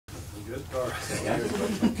Good. All right. Yeah.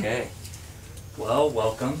 Okay. Well,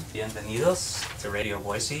 welcome, bienvenidos to Radio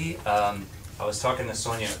Boise. I was talking to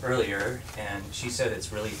Sonya earlier, and she said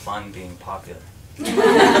it's really fun being popular. And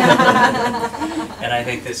I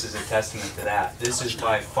think this is a testament to that. This is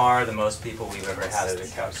by far the most people we've ever had at a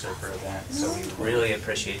Couchsurfer event, so we really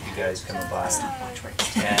appreciate you guys coming by.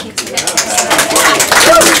 And,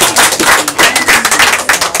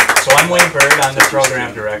 so I'm Wayne Bird, I'm the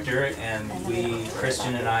program director, and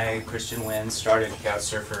Christian Winn, started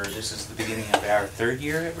Couchsurfer. This is the beginning of our third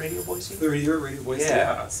year at Radio Boise. Third year at Radio Boise,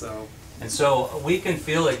 yeah. And so we can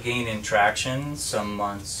feel it gaining traction. Some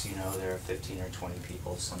months, you know, there are 15 or 20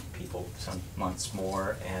 people, some months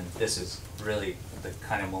more, and this is really the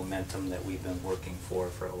kind of momentum that we've been working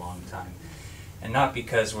for a long time. And not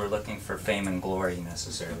because we're looking for fame and glory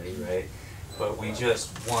necessarily, right? But we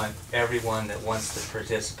just want everyone that wants to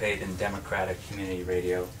participate in democratic community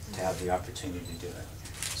radio to have the opportunity to do it.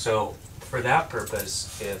 So for that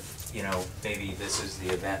purpose, if, you know, maybe this is the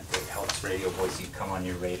event that helps Radio Boise come on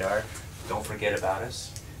your radar, don't forget about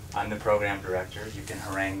us. I'm the program director. You can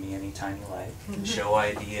harangue me anytime you like. Show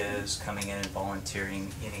ideas, coming in and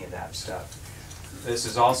volunteering, any of that stuff. This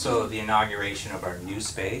is also the inauguration of our new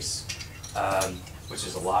space, which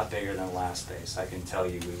is a lot bigger than the last space. I can tell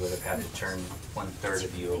you we would have had to turn 1/3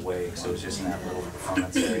 of you away because it was just in that little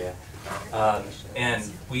performance area.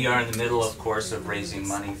 And we are in the middle, of course, of raising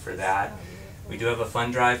money for that. We do have a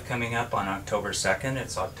fund drive coming up on October 2nd.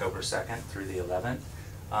 It's October 2nd through the 11th.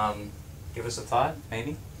 Give us a thought,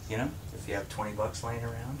 maybe, you know, if you have 20 bucks laying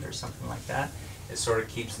around or something like that. It sort of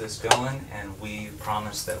keeps this going, and we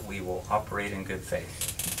promise that we will operate in good faith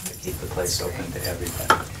to keep the place open to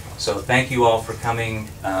everybody. So thank you all for coming.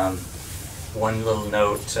 One little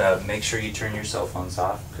note, make sure you turn your cell phones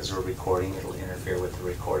off because we're recording. It'll interfere with the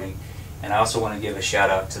recording. And I also want to give a shout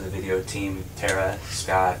out to the video team, Tara,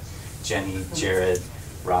 Scott, Jenny, Jared,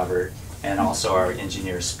 Robert, and also our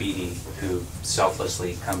engineer Speedy, who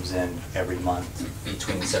selflessly comes in every month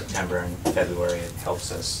between September and February and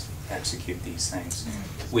helps us execute these things.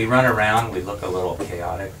 We run around, we look a little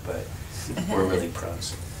chaotic, but we're really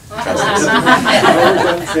pros.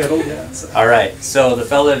 All right, so the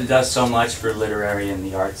fellow that does so much for literary and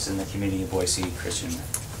the arts in the community of Boise, Christian Winn.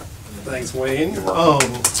 Thanks, Wayne. I won't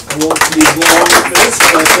be long with this,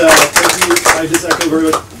 but thank you. I just echo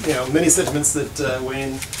very much, you know, many sentiments that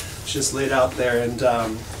Wayne just laid out there. And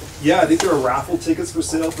yeah, I think there are raffle tickets for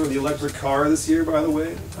sale for the electric car this year, by the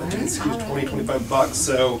way. I think it's 25 bucks.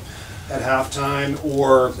 So at halftime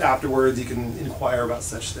or afterwards, you can inquire about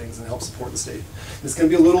such things and help support the state. It's going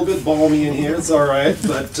to be a little bit balmy in here. It's all right,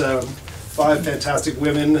 but 5 fantastic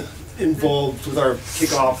women involved with our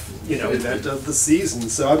kickoff, you know, event of the season.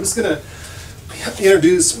 So I'm just going to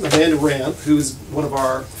introduce Amanda Ranth, who's one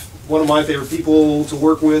of my favorite people to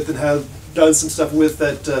work with and have done some stuff with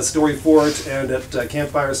at Story Fort and at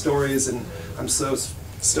Campfire Stories, and I'm so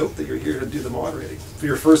stoked that you're here to do the moderating for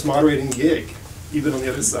your first moderating gig. You've been on the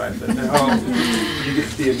other side, but now you get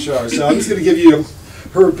to be in charge. So I'm just going to give you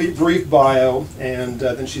her brief bio, and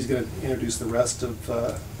then she's going to introduce the rest of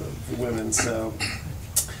the women. So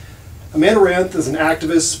Amanda Ranth is an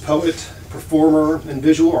activist, poet, performer, and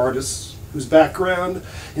visual artist whose background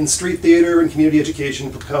in street theater and community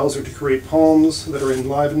education propels her to create poems that are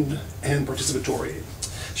enlivened and participatory.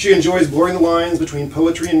 She enjoys blurring the lines between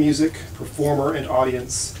poetry and music, performer and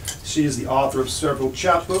audience. She is the author of several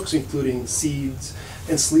chapbooks, including Seeds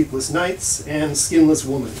and Sleepless Nights and Skinless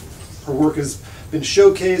Woman. Her work has been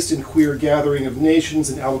showcased in Queer Gathering of Nations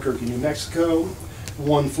in Albuquerque, New Mexico,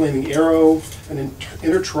 One Flaming Arrow, an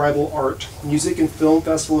Intertribal Art, Music and Film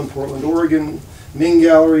Festival in Portland, Oregon, Ming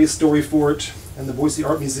Gallery, Story Fort, and the Boise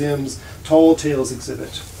Art Museum's Tall Tales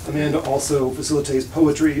exhibit. Amanda also facilitates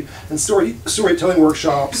poetry and storytelling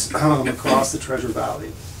workshops across the Treasure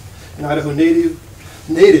Valley. An Idaho native,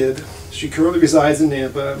 she currently resides in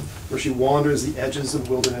Nampa, where she wanders the edges of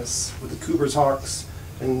wilderness with the Cooper's hawks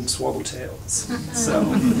and swallowtails. So,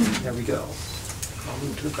 there we go. I'll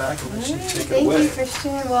move to the back and let you take it away. Thank you,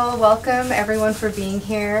 Christian. Well, welcome everyone for being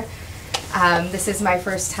here. This is my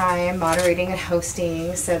first time moderating and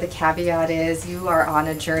hosting, so the caveat is you are on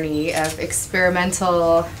a journey of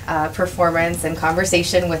experimental performance and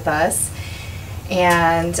conversation with us.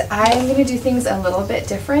 And I'm going to do things a little bit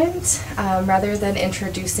different. Rather than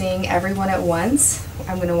introducing everyone at once,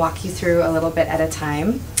 I'm going to walk you through a little bit at a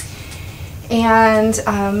time. And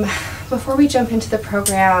before we jump into the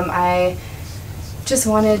program, I just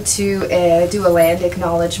wanted to do a land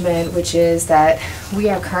acknowledgement, which is that we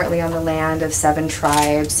are currently on the land of 7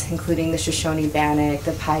 tribes, including the Shoshone-Bannock,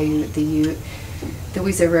 the Paiute, the Ute, the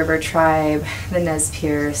Weezer River tribe, the Nez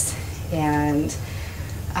Perce, and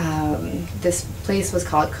This place was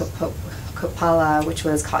called Kopala, which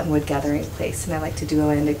was Cottonwood Gathering Place, and I like to do a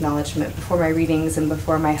land acknowledgement before my readings and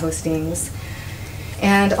before my hostings.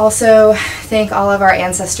 And also thank all of our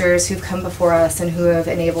ancestors who've come before us and who have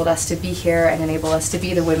enabled us to be here and enable us to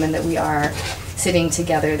be the women that we are sitting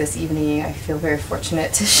together this evening. I feel very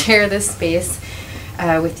fortunate to share this space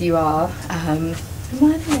with you all. I'm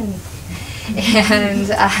loving.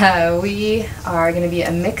 And we are going to be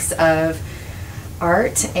a mix of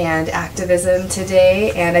art and activism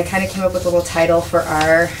today, and I kind of came up with a little title for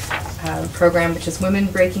our program, which is Women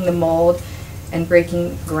Breaking the Mold and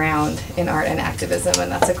Breaking Ground in Art and Activism,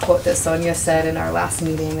 and that's a quote that Sonya said in our last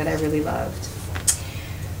meeting that I really loved.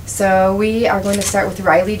 So we are going to start with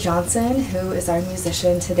Riley Johnson, who is our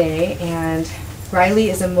musician today, and Riley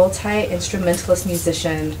is a multi-instrumentalist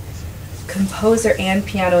musician, composer, and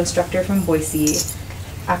piano instructor from Boise.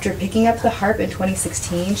 After picking up the harp in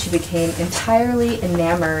 2016, she became entirely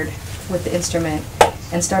enamored with the instrument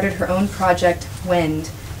and started her own project, WEND,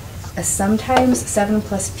 a sometimes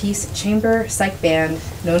 7+ piece chamber psych band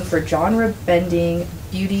known for genre-bending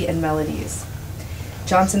beauty and melodies.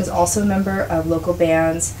 Johnson is also a member of local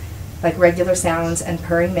bands like Regular Sounds and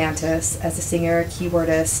Purring Mantis as a singer,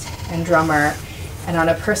 keyboardist, and drummer. And on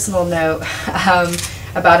a personal note,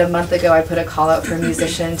 about a month ago I put a call out for a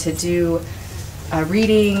musician to do a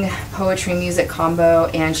reading, poetry, music combo,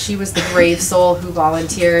 and she was the brave soul who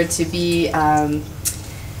volunteered to be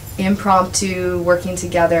impromptu working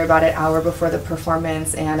together about an hour before the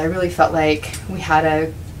performance, and I really felt like we had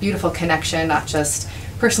a beautiful connection, not just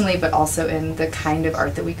personally but also in the kind of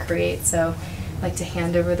art that we create. So I'd like to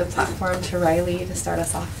hand over the platform to Riley to start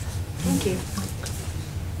us off. Thank you.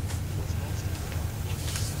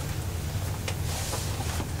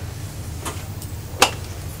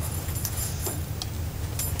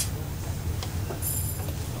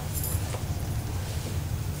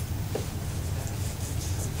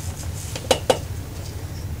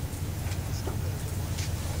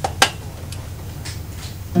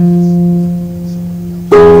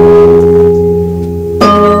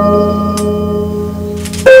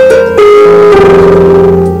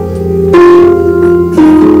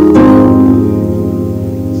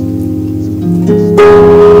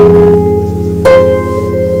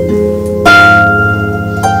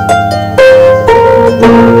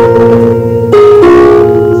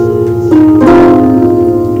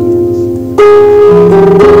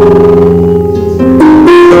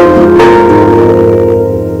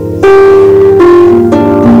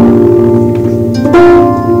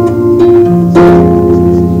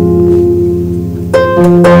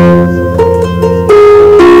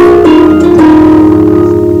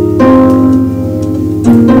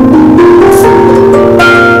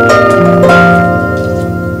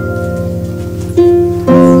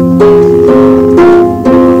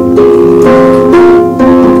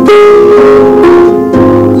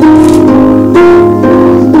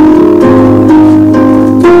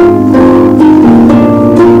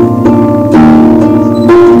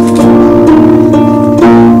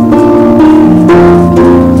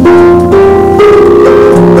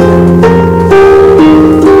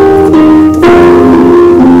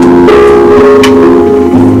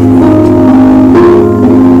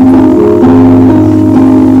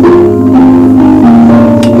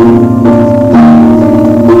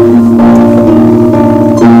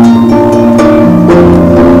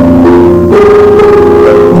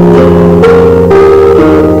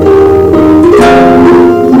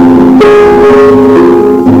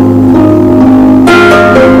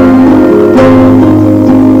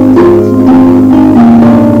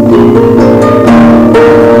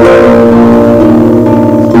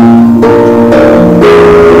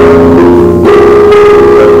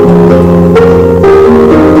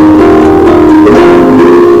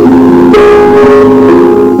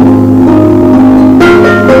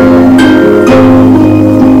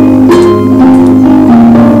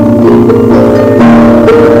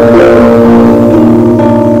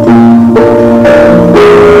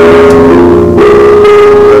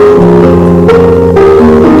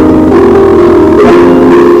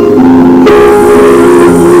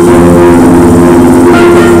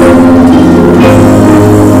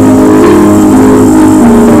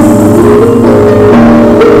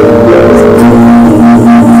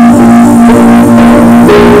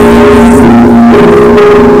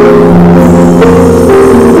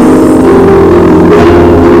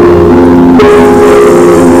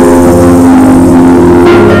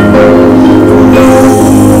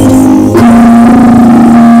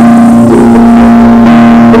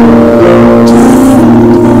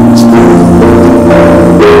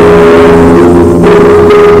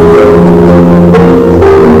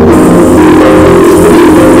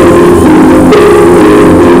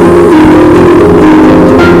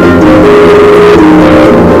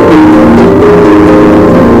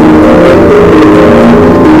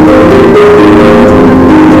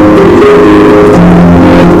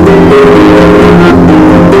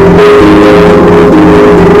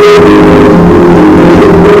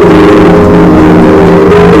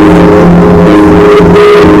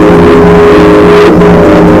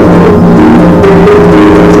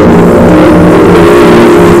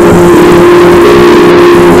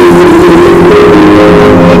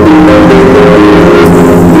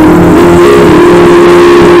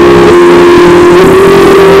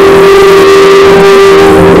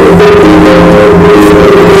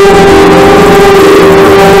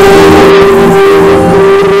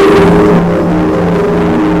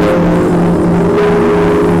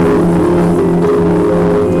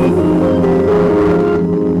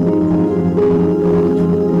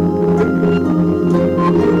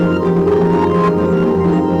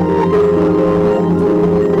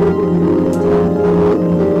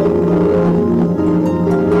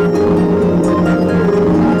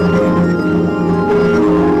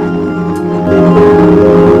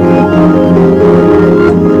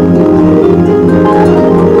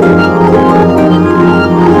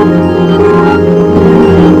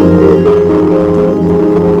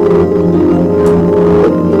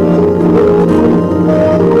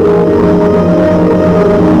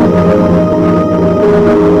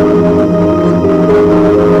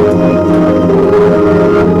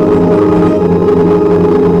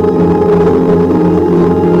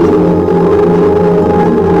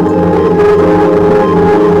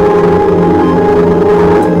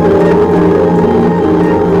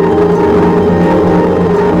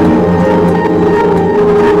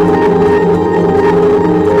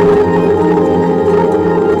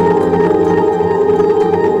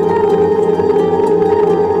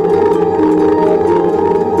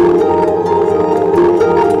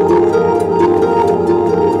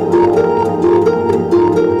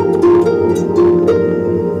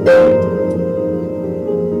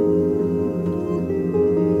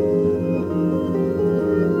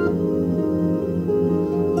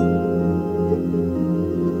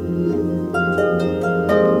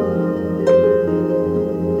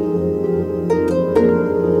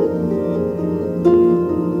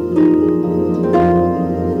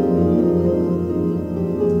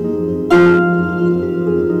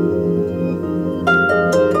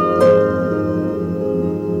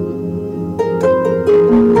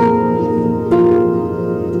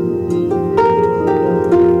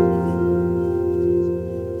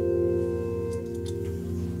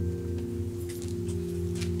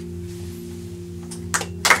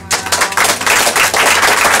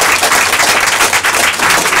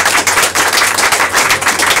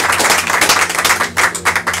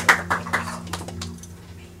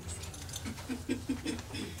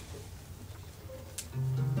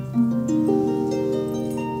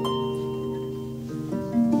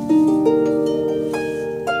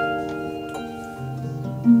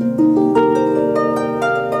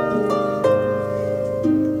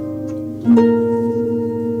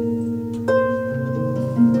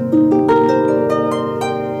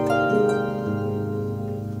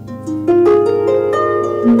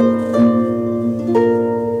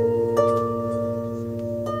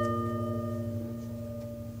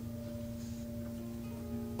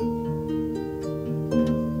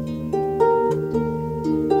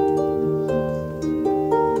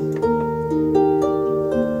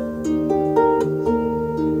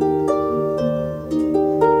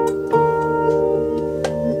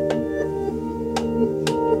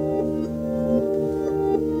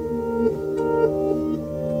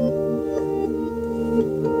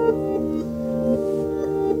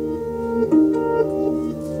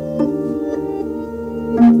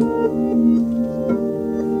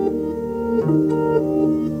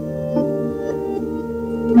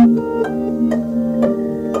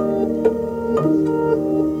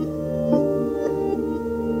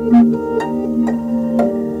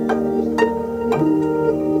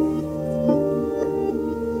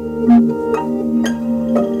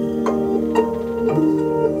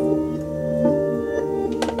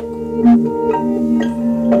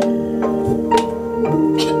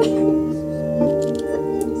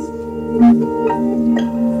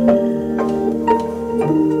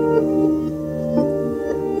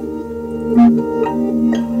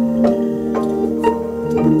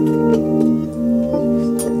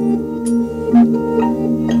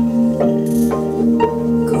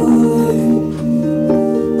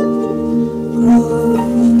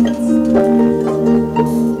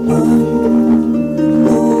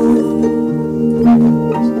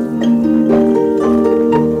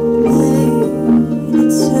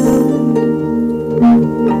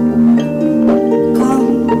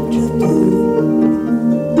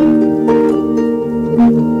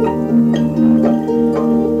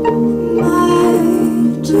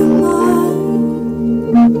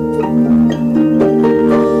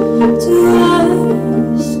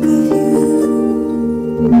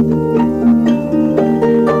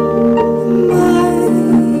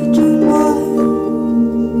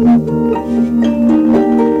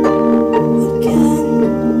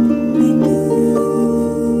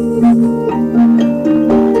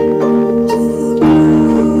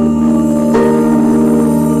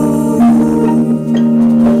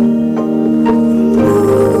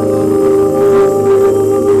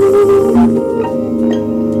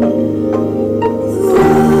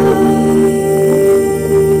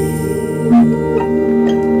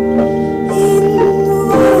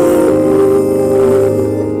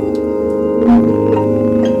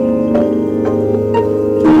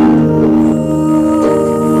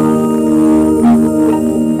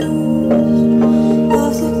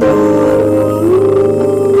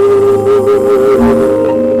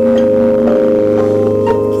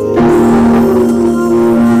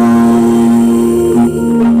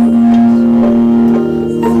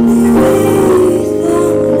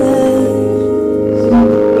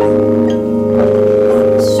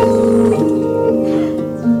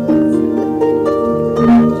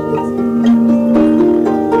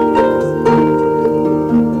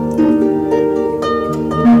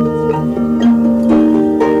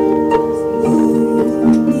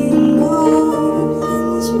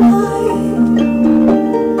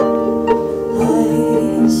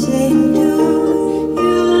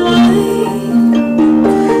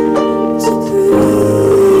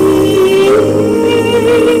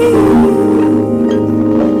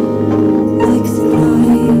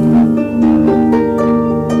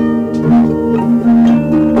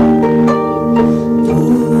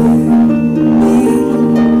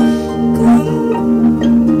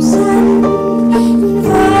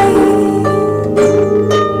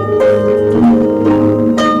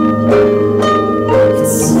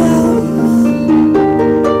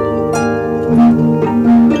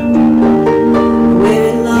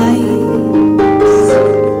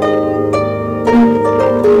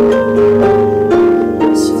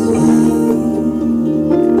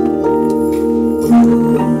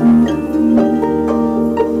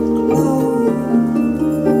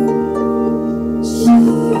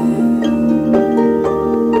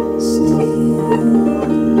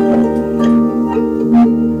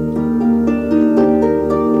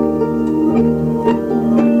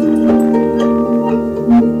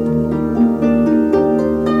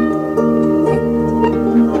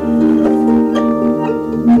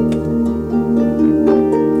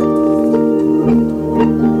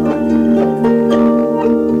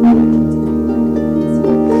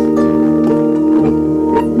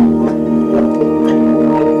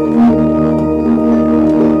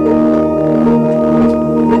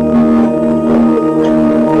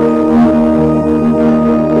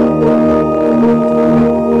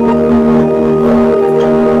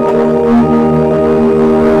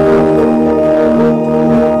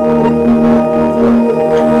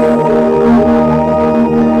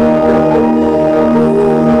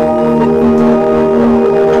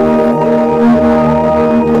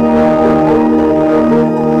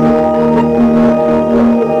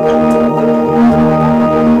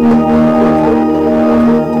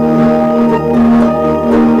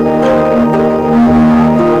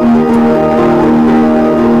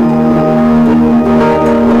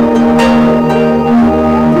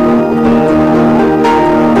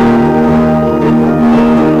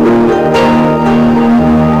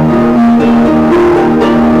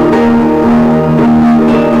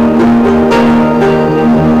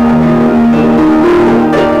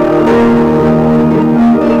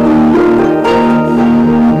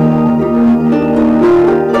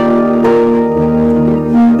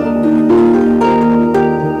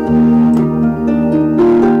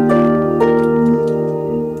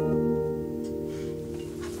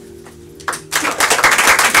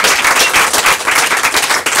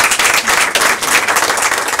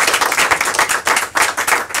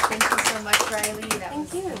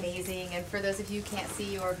 if you can't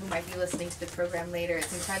see or who might be listening to the program later,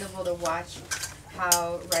 it's incredible to watch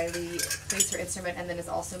how Riley plays her instrument and then is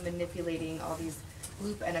also manipulating all these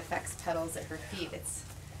loop and effects pedals at her feet. It's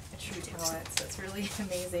a true talent, so it's really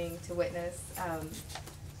amazing to witness.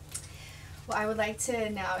 Well, I would like to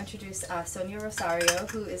now introduce Sonya Rosario,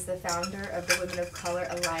 who is the founder of the Women of Color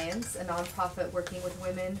Alliance, a nonprofit working with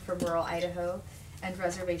women from rural Idaho and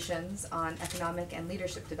reservations on economic and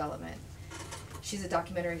leadership development. She's a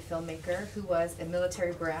documentary filmmaker who was a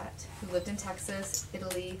military brat who lived in Texas,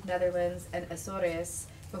 Italy, Netherlands, and Azores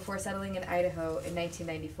before settling in Idaho in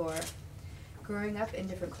 1994. Growing up in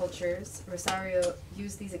different cultures, Rosario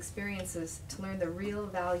used these experiences to learn the real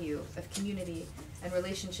value of community and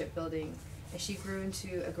relationship building as she grew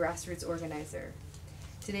into a grassroots organizer.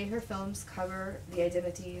 Today her films cover the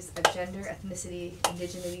identities of gender, ethnicity,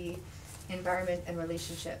 indigeneity, environment, and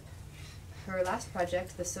relationship. Her last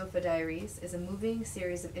project, the Sofa Diaries, is a moving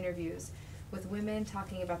series of interviews with women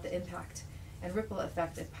talking about the impact and ripple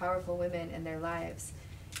effect of powerful women in their lives.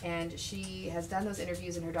 And she has done those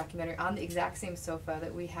interviews in her documentary on the exact same sofa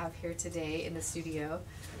that we have here today in the studio.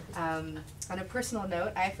 On a personal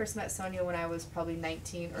note, I first met Sonya when I was probably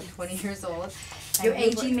 19 or 20 years old. You're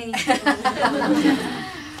aging me.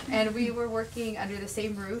 And we were working under the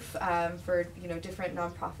same roof for different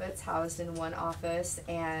nonprofits housed in one office,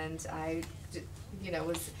 and I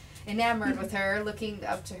was enamored with her, looking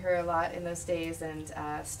up to her a lot in those days, and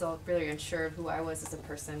still really unsure of who I was as a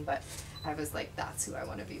person, but I was like, that's who I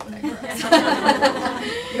want to be when I grow up.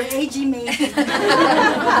 You're aging me.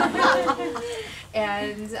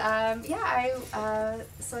 And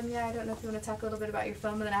Sonya, I don't know if you want to talk a little bit about your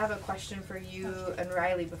film, and then I have a question for you and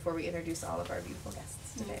Riley before we introduce all of our beautiful guests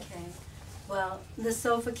today. Okay. Well, the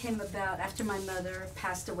sofa came about after my mother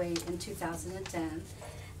passed away in 2010.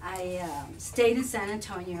 I stayed in San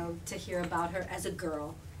Antonio to hear about her as a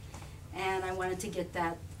girl, and I wanted to get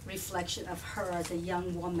that reflection of her as a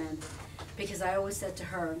young woman, because I always said to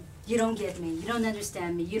her, you don't get me, you don't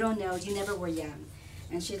understand me, you don't know, you never were young.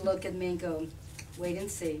 And she'd look at me and go, wait and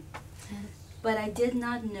see. But I did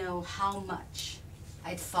not know how much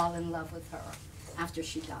I'd fall in love with her after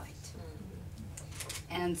she died.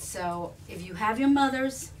 And so if you have your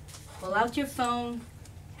mothers, pull out your phone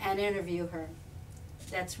and interview her.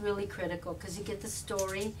 That's really critical, because you get the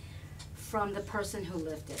story from the person who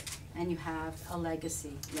lived it, and you have a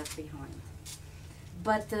legacy left behind.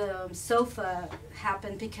 But the sofa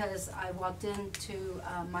happened because I walked into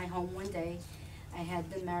my home one day. I had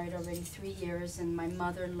been married already 3 years, and my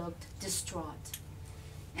mother looked distraught.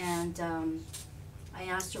 And I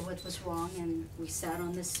asked her what was wrong, and we sat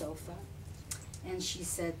on this sofa. And she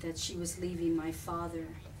said that she was leaving my father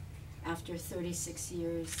after 36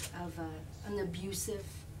 years of an abusive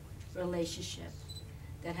relationship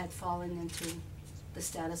that had fallen into the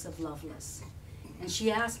status of loveless. And she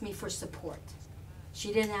asked me for support.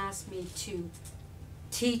 She didn't ask me to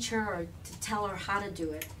teach her or to tell her how to do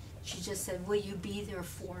it. She just said, will you be there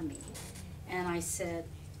for me? And I said,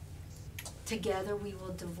 together we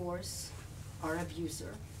will divorce our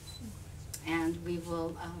abuser, and we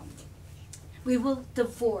will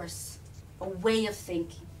divorce a way of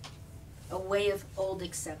thinking, a way of old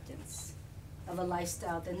acceptance of a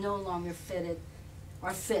lifestyle that no longer fitted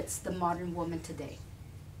or fits the modern woman today.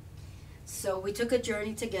 So we took a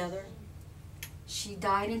journey together. She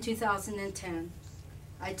died in 2010.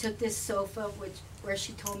 I took this sofa, where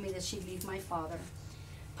she told me that she'd leave my father,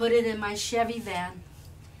 put it in my Chevy van,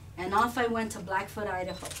 and off I went to Blackfoot,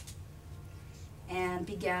 Idaho, and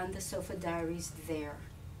began the Sofa Diaries there.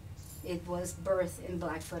 It was birthed in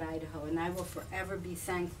Blackfoot, Idaho, and I will forever be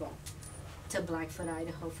thankful to Blackfoot,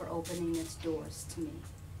 Idaho for opening its doors to me.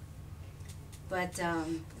 But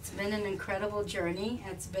it's been an incredible journey.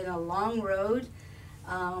 It's been a long road.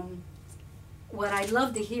 What I'd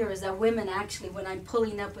love to hear is that women actually, when I'm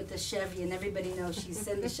pulling up with the Chevy and everybody knows she's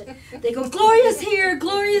in the Chevy, they go, Gloria's here,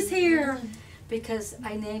 Gloria's here, because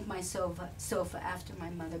I named my sofa after my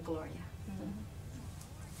mother, Gloria.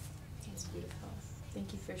 That's beautiful.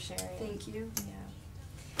 Thank you for sharing. Thank you.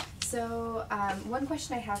 Yeah. So one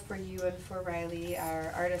question I have for you and for Riley,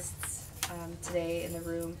 our artists today in the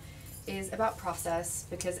room, is about process,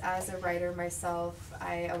 because as a writer myself,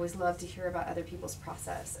 I always love to hear about other people's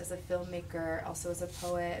process. As a filmmaker, also as a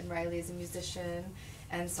poet, and Riley is a musician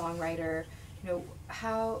and songwriter.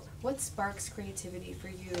 What sparks creativity for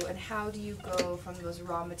you, and how do you go from those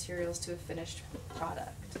raw materials to a finished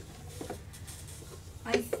product?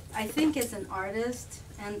 I think as an artist,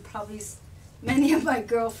 and probably many of my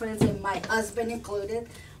girlfriends and my husband included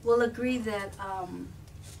will agree that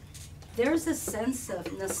there's a sense of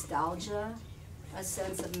nostalgia, a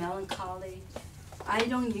sense of melancholy, I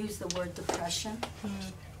don't use the word depression.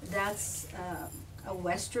 That's a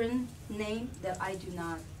Western name that I do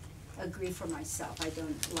not agree for myself. I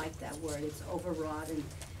don't like that word. It's overwrought,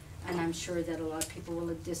 and I'm sure that a lot of people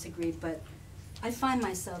will disagree, but I find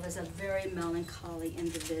myself as a very melancholy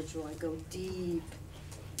individual. I go deep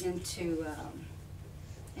into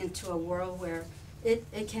a world where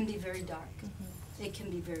it can be very dark. It can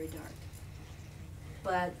be very dark.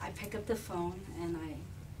 But I pick up the phone and I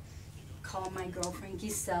call my girlfriend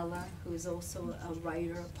Gisela, who is also a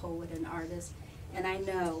writer, a poet, an artist, and I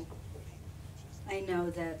know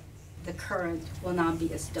that the current will not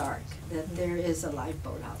be as dark, that there is a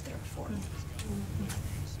lifeboat out there for me.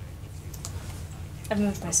 I've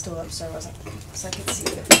moved my stool up so I could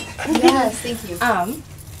see it. Yes, thank you.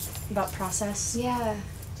 About process. Yeah.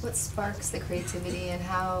 What sparks the creativity, and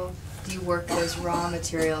how do you work those raw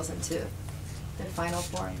materials into their final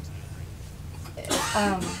form?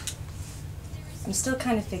 I'm still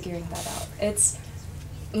kind of figuring that out.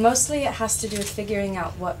 Mostly it has to do with figuring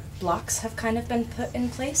out what blocks have kind of been put in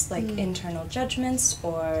place, like internal judgments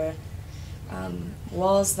or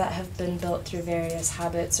walls that have been built through various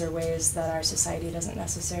habits or ways that our society doesn't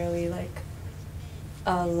necessarily like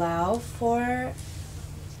allow for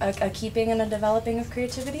a keeping and a developing of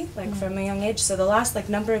creativity, like from a young age. So the last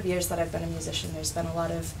number of years that I've been a musician, there's been a lot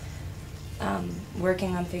of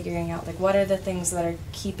working on figuring out what are the things that are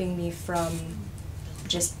keeping me from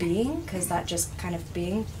just being, because that just kind of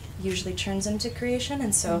being usually turns into creation.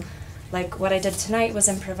 And so what I did tonight was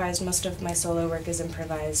improvised. Most of my solo work is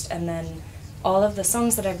improvised, and then all of the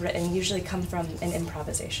songs that I've written usually come from an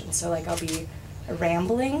improvisation. So I'll be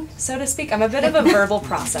rambling, so to speak. I'm a bit of a verbal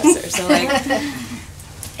processor, so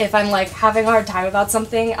if I'm having a hard time about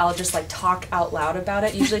something, I'll just talk out loud about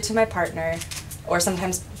it, usually to my partner or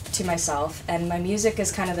sometimes to myself. And my music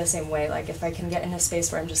is kind of the same way. If I can get in a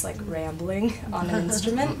space where I'm just rambling on an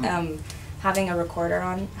instrument, having a recorder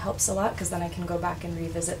on helps a lot, because then I can go back and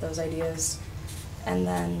revisit those ideas. And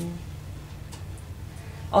then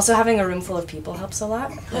also having a room full of people helps a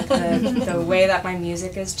lot. The way that my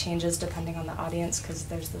music is changes depending on the audience, because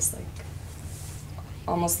there's this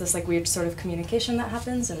almost this weird sort of communication that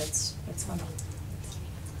happens, and it's fun.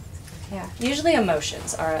 Yeah, usually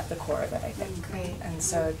emotions are at the core of it, I think. Great. And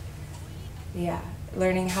so, yeah,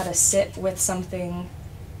 learning how to sit with something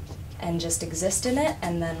and just exist in it,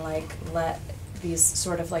 and then let these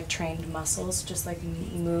sort of trained muscles just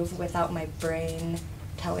move without my brain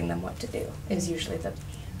telling them what to do is usually the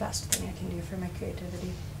best thing I can do for my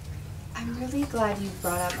creativity. I'm really glad you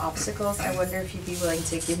brought up obstacles. I wonder if you'd be willing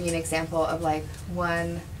to give me an example of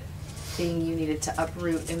one thing you needed to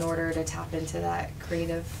uproot in order to tap into that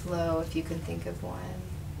creative flow, if you can think of one.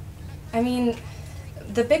 I mean,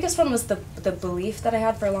 the biggest one was the belief that I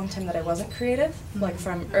had for a long time that I wasn't creative.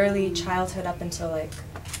 From early childhood up until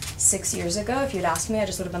 6 years ago, if you'd asked me, I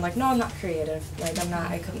just would have been no, I'm not creative.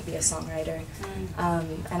 I couldn't be a songwriter.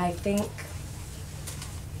 And I think,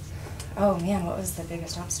 oh man, what was the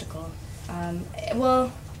biggest obstacle?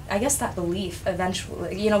 Well, I guess that belief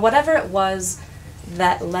eventually, whatever it was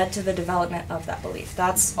that led to the development of that belief,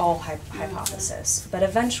 that's all hypothesis. But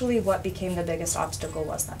eventually what became the biggest obstacle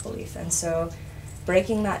was that belief. And so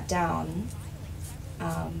breaking that down,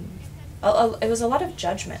 it was a lot of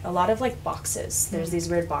judgment, a lot of boxes. There's these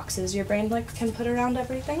weird boxes your brain can put around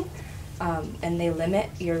everything, and they limit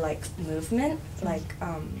your movement,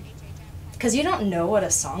 because you don't know what a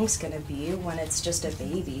song's gonna be when it's just a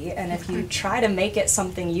baby, and if you try to make it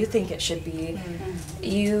something you think it should be,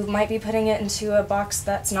 you might be putting it into a box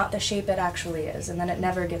that's not the shape it actually is, and then it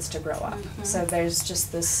never gets to grow up. So there's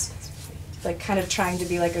just this kind of trying to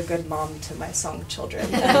be a good mom to my song children.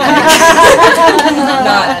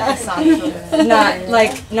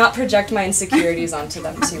 not project my insecurities onto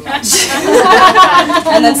them too much.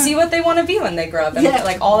 And then see what they want to be when they grow up.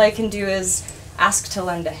 And all I can do is ask to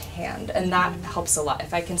lend a hand, and that helps a lot.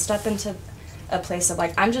 If I can step into a place of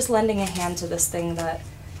I'm just lending a hand to this thing that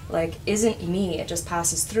isn't me, it just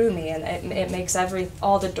passes through me, and it makes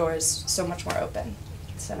all the doors so much more open.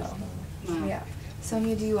 So yeah.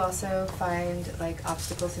 Sonya, do you also find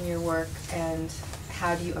obstacles in your work, and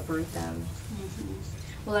how do you uproot them?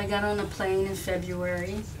 Well, I got on a plane in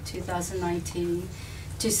February 2019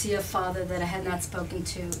 to see a father that I had not spoken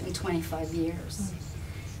to in 25 years.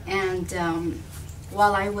 And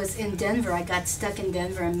while I was in Denver, I got stuck in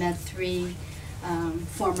Denver and met 3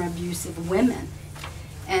 former abusive women,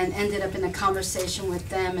 and ended up in a conversation with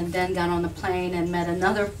them, and then got on the plane and met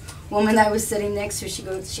another woman I was sitting next to.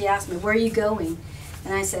 She asked me, "Where are you going?"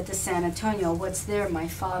 And I said, "To San Antonio." "What's there?" "My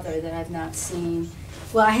father that I've not seen."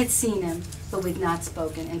 Well, I had seen him, but we'd not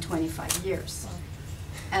spoken in 25 years.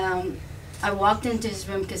 I walked into his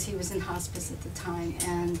room because he was in hospice at the time,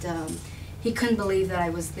 and he couldn't believe that I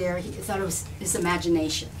was there. He thought it was his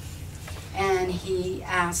imagination. And he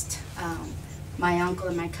asked my uncle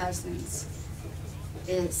and my cousins,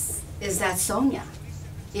 is that Sonya?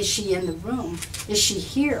 Is she in the room? Is she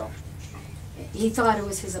here? He thought it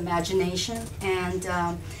was his imagination, and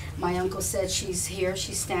my uncle said, she's here,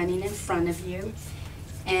 she's standing in front of you.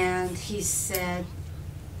 And he said,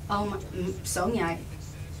 oh, Sonya,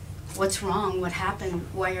 what's wrong? What happened?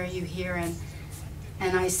 Why are you here?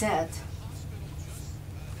 And I said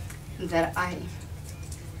that I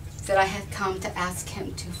had come to ask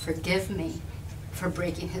him to forgive me for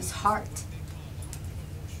breaking his heart.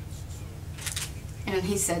 And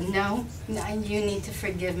he said, no, you need to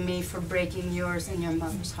forgive me for breaking yours and your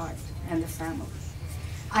mother's heart and the family.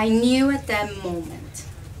 I knew at that moment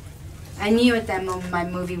my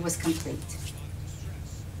movie was complete.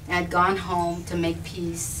 I had gone home to make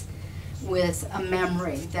peace with a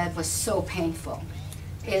memory that was so painful.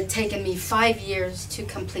 It had taken me 5 years to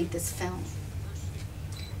complete this film.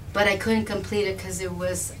 But I couldn't complete it because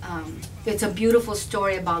it's a beautiful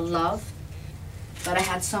story about love, but I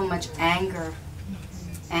had so much anger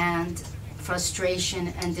and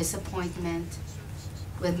frustration and disappointment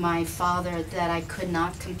with my father that I could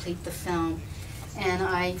not complete the film. And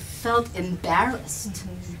I felt embarrassed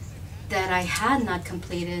that I had not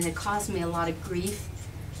completed, and it caused me a lot of grief.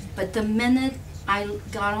 But the minute I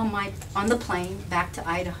got on the plane back to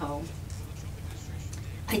Idaho,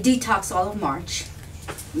 I detoxed all of March.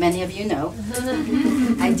 Many of you know.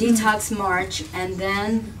 I detoxed March, and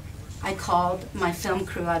then I called my film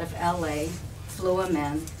crew out of LA, flew them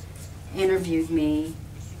in, interviewed me.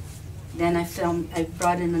 Then I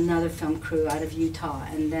brought in another film crew out of Utah,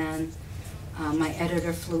 and then my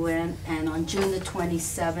editor flew in, and on June the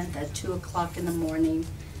 27th at 2 o'clock in the morning,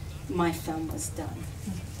 my film was done.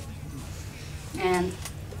 And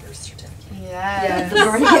Yeah.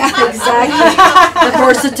 yeah, exactly. The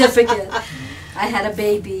birth certificate. I had a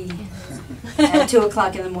baby at 2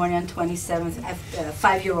 o'clock in the morning on 27th, a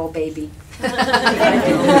 5-year-old baby. And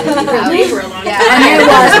it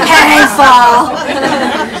was painful.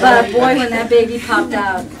 But boy, when that baby popped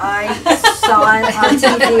out, I saw it on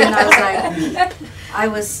TV, and I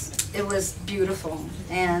was like, it was beautiful.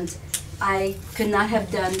 And I could not have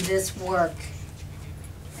done this work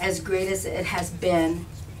as great as it has been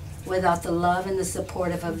without the love and the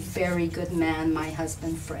support of a very good man, my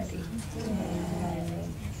husband, Freddie.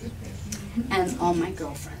 And all my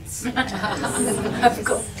girlfriends. Of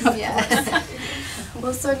course. Yes.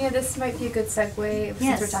 Well, Sonya, this might be a good segue, since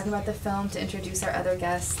Yes. we're talking about the film, to introduce our other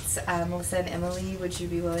guests, Melissa and Emilie. Would you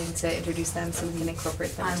be willing to introduce them so we can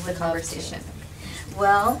incorporate them I into the would love conversation? to.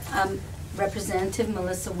 Well, Representative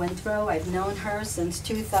Melissa Winthrop, I've known her since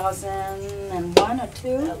 2001 or 2.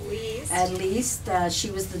 At least. She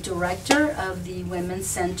was the director of the Women's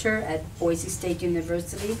Center at Boise State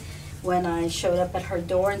University when I showed up at her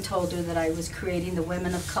door and told her that I was creating the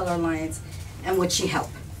Women of Color Alliance, and would she help?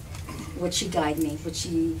 Would she guide me? Would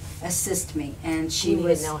she assist me? And she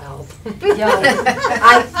was no help.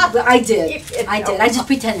 I did. I did. I just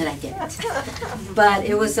pretended I didn't. But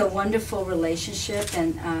it was a wonderful relationship,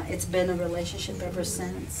 and it's been a relationship ever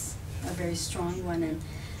since, a very strong one. And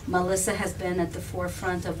Melissa has been at the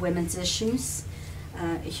forefront of women's issues,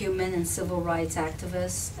 human and civil rights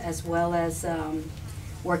activists, as well as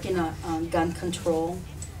working on gun control.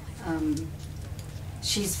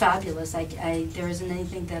 She's fabulous. There isn't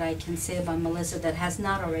anything that I can say about Melissa that has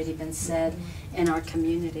not already been said in our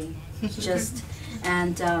community.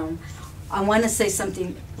 And I want to say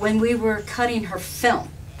something. When we were cutting her film,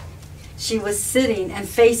 she was sitting and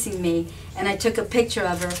facing me, and I took a picture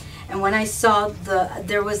of her. And when I saw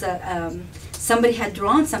there was somebody had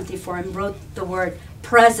drawn something for him, wrote the word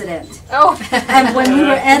president. Oh. And when we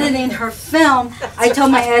were editing her film, I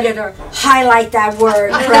told my editor, highlight that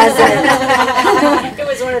word, president. It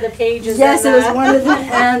was one of the pages. Yes, it was one of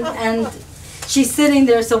them. And she's sitting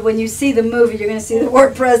there, so when you see the movie, you're going to see the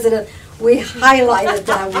word president. We highlighted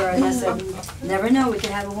that word. And I said, never know, we could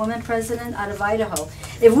have a woman president out of Idaho.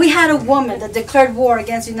 If we had a woman that declared war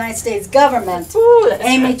against the United States government,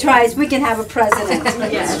 Amy tries, we can have a president.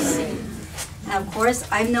 Yes. And of course,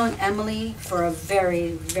 I've known Emilie for a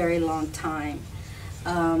very, very long time.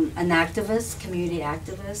 An activist, community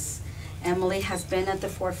activist. Emilie has been at the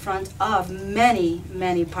forefront of many,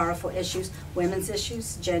 many powerful issues, women's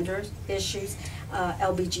issues, gender issues,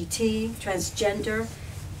 LBGT, transgender,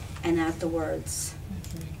 and afterwards.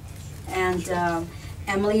 And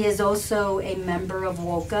Emilie is also a member of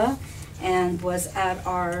WOCA and was at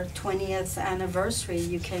our 20th anniversary.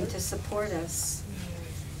 You came to support us.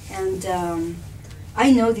 And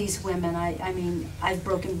I know these women. I mean, I've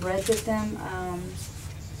broken bread with them.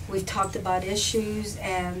 We've talked about issues,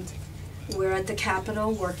 and we're at the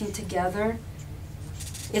Capitol working together.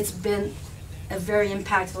 It's been a very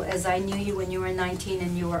impactful, as I knew you when you were 19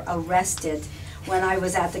 and you were arrested when I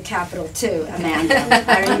was at the Capitol too, Amanda.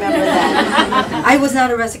 I remember that. I was not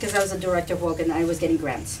arrested because I was a director of WOCA and I was getting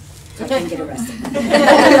grants. So I couldn't get arrested.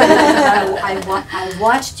 I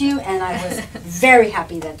watched you and I was very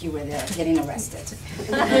happy that you were there getting arrested.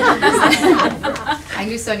 I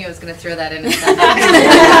knew Sonya was going to throw that in.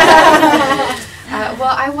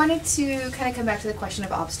 Well, I wanted to kind of come back to the question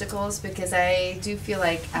of obstacles, because I do feel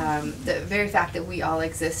like the very fact that we all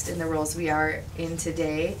exist in the roles we are in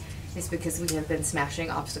today is because we have been smashing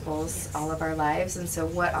obstacles all of our lives. And so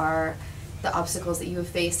what are the obstacles that you have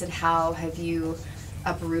faced, and how have you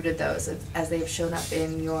uprooted those as they've shown up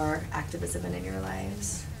in your activism and in your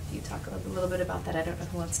lives? If you talk a little bit about that. I don't know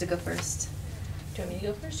who wants to go first. Do you want me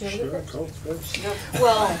to go first? Do you Sure, want me to go first.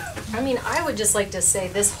 Well, I mean, I would just like to say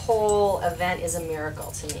this whole event is a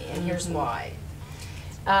miracle to me, and here's why.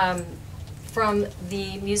 From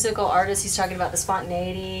the musical artist, he's talking about the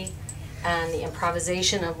spontaneity and the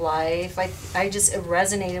improvisation of life. I just, it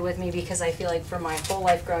resonated with me because I feel like for my whole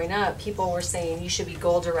life growing up, people were saying, you should be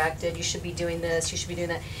goal-directed, you should be doing this, you should be doing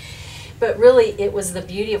that. But really, it was the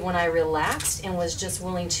beauty of when I relaxed and was just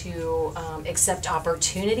willing to accept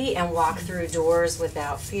opportunity and walk through doors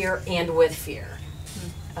without fear and with fear.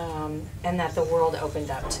 And that the world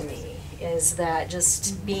opened up to me, is that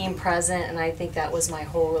just being present. And I think that was my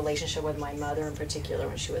whole relationship with my mother in particular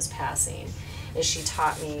when she was passing, is she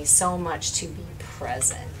taught me so much to be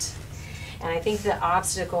present. And I think the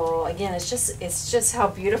obstacle, again, it's just how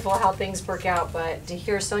beautiful how things work out. But to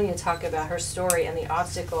hear Sonya talk about her story and the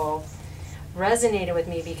obstacle resonated with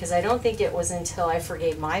me, because I don't think it was until I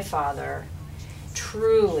forgave my father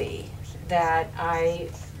truly that I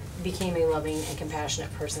became a loving and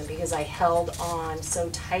compassionate person, because I held on so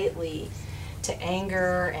tightly to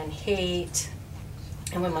anger and hate.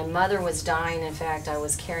 And when my mother was dying, in fact, I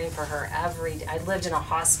was caring for her every day. I lived in a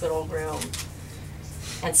hospital room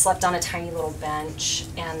and slept on a tiny little bench,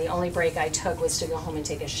 and the only break I took was to go home and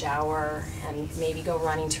take a shower and maybe go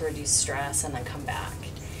running to reduce stress and then come back.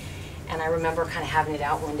 And I remember kind of having it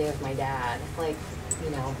out one day with my dad, like, you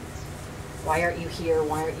know, why aren't you here?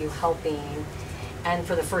 Why aren't you helping? And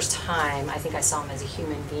for the first time, I think I saw him as a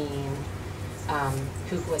human being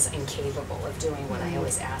who was incapable of doing what I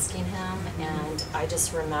was asking him. And I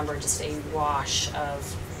just remember just a wash of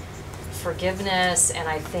forgiveness, and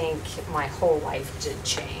I think my whole life did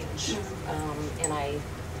change.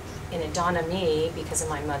 And it dawned on me, because of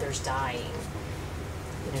my mother's dying,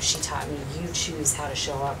 you know, she taught me, you choose how to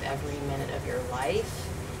show up every minute of your life,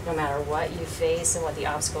 no matter what you face and what the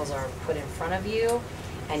obstacles are put in front of you,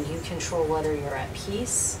 and you control whether you're at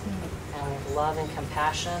peace and with love and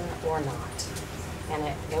compassion or not.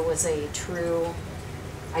 And it was a true,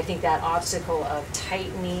 I think that obstacle of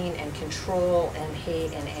tightening and control and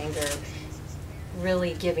hate and anger,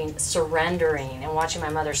 really surrendering and watching my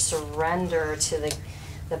mother surrender to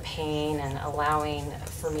the pain and allowing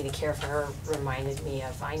for me to care for her, reminded me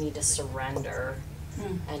of I need to surrender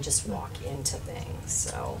and just walk into things.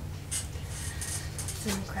 So it's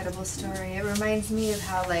an incredible story. It reminds me of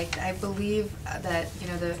how, like, I believe that, you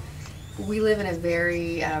know, we live in a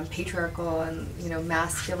very patriarchal and, you know,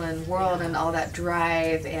 masculine world, and all that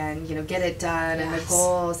drive and, you know, get it done and the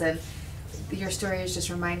goals. And your story is just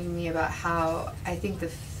reminding me about how I think the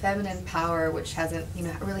feminine power, which hasn't, you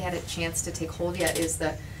know, really had a chance to take hold yet, is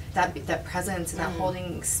that presence and that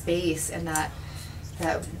holding space and that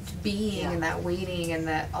being and that waiting and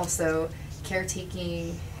that also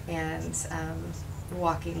caretaking and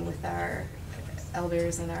walking with our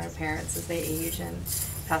elders and our parents as they age and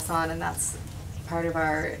pass on. And that's part of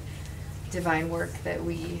our divine work that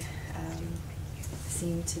we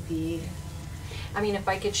seem to be. I mean, if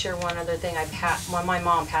I could share one other thing, when my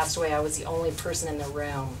mom passed away, I was the only person in the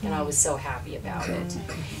room, and I was so happy about it.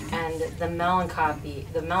 And the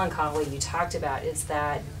melancholy you talked about is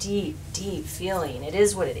that deep, deep feeling. It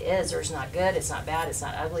is what it is, or it's not good, it's not bad, it's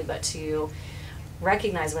not ugly, but to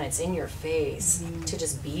recognize when it's in your face, to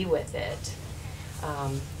just be with it.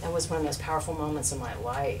 That was one of the most powerful moments in my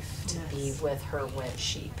life, to be with her when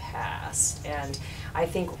she passed. And I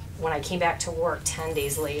think when I came back to work 10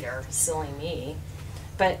 days later, silly me,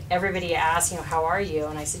 but everybody asked, you know, how are you?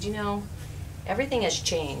 And I said, you know, everything has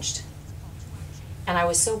changed. And I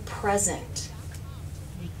was so present.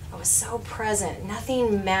 I was so present.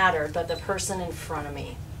 Nothing mattered but the person in front of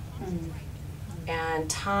me. And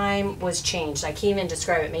time was changed. I can't even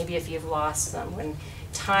describe it. Maybe if you've lost them, when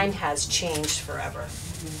time has changed forever.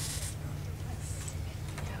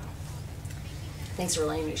 Thanks for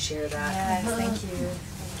letting me share that. Yes, thank you.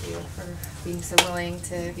 Thank you for being so willing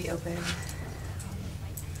to be open.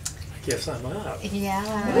 I guess I'm up.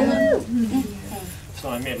 Yeah. So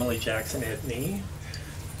I'm Emilie Jackson-Edney.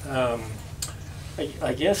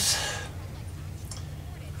 I guess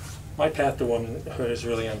my path to womanhood is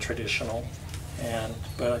really untraditional,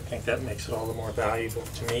 but I think that makes it all the more valuable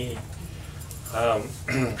to me.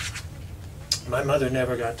 My mother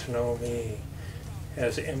never got to know me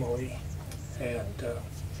as Emilie, and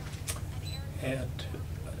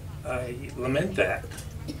I lament that.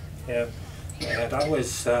 And I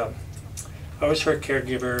was her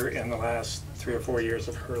caregiver in the last 3 or 4 years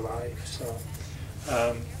of her life.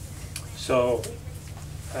 So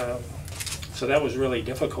that was really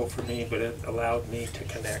difficult for me, but it allowed me to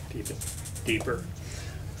connect even deeper.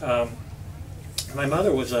 My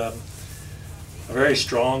mother was a very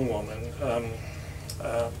strong woman,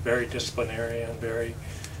 very disciplinarian, very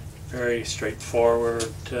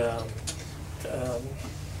straightforward.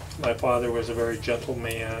 My father was a very gentle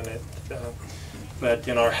man, but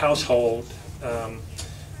in our household,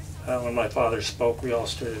 when my father spoke, we all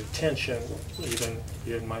stood at attention, even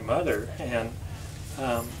my mother. And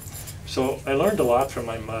so I learned a lot from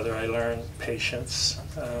my mother. I learned patience.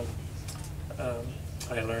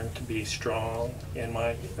 I learned to be strong in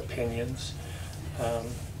my opinions. I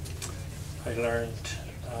learned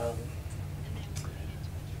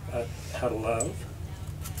how to love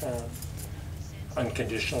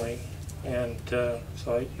unconditionally, and so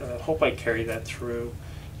I hope I carry that through,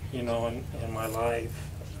 in my life.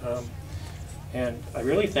 And I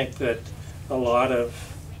really think that a lot of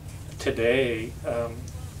today,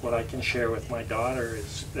 what I can share with my daughter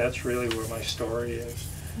that's really where my story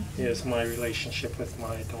is my relationship with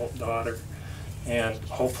my adult daughter. And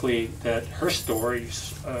hopefully that her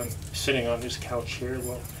stories sitting on this couch here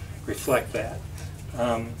will reflect that.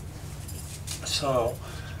 So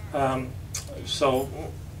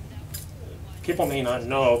people may not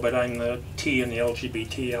know, but I'm the T in the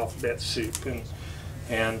LGBT alphabet soup,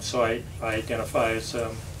 and so I identify as a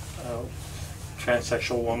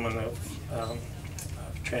transsexual woman of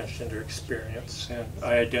transgender experience, and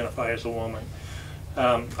I identify as a woman.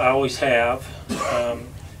 I always have,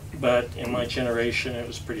 but in my generation it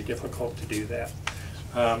was pretty difficult to do that.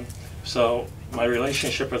 So my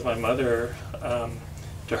relationship with my mother,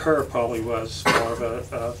 to her probably was more of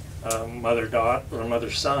a mother-daughter or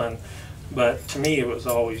mother-son, but to me it was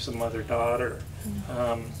always a mother-daughter.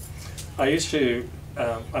 I used to,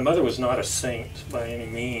 my mother was not a saint by any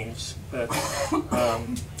means, but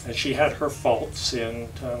and she had her faults, and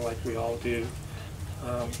like we all do.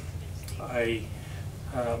 I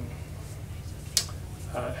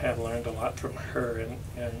have learned a lot from her,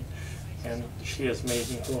 and she has made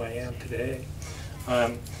me who I am today.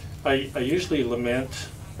 I usually lament.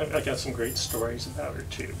 I got some great stories about her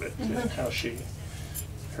too, but how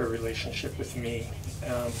her relationship with me.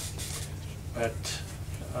 But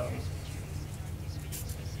I'm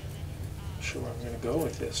sure where I'm going to go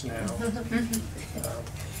with this now.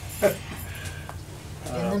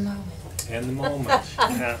 In the moment. In the moment,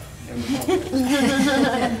 yeah, in the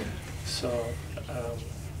moment. So.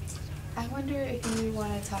 I wonder if you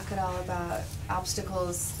want to talk at all about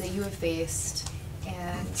obstacles that you have faced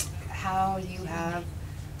and how you have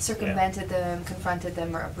circumvented them, confronted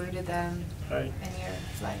them, or uprooted them in your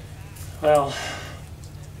life. Well,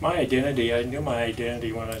 my identity, I knew my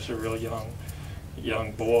identity when I was a real young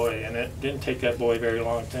boy, and it didn't take that boy very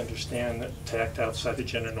long to understand that to act outside the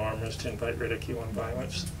gender norm was to invite ridicule and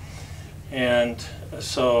violence. And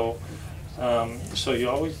so I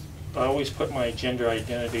always put my gender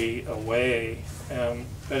identity away,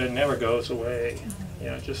 but it never goes away.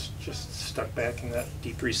 Just stuck back in that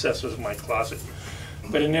deep recesses of my closet.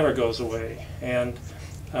 But it never goes away, and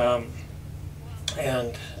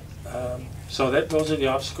so those are the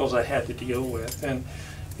obstacles I had to deal with,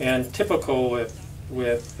 and typical with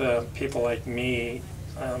people like me,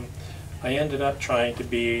 I ended up trying to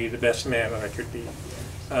be the best man that I could be,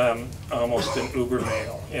 almost an uber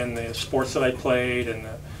male in the sports that I played, and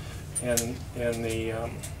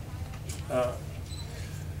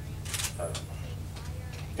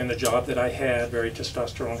in the job that I had, very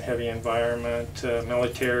testosterone-heavy environment,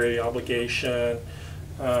 military obligation.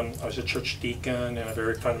 I was a church deacon in a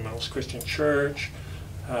very fundamentalist Christian church.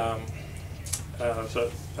 I was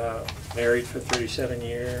married for 37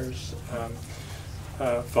 years.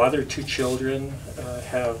 Father of 2 children,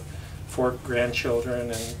 have 4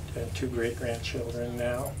 grandchildren and 2 great-grandchildren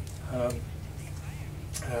now.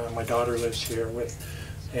 My daughter lives here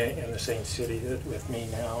in the same city with me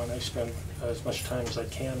now, and I spend as much time as I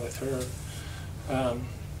can with her.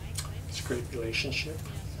 It's a great relationship.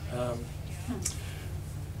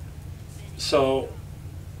 so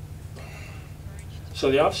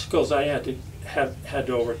the obstacles I had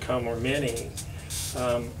to overcome were many,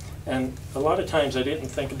 and a lot of times I didn't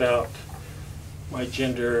think about my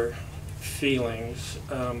gender feelings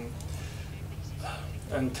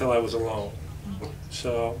until I was alone.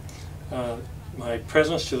 So my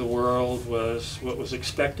presence to the world was what was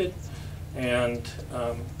expected, and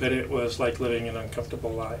but it was like living an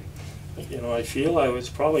uncomfortable life. You know, I feel I was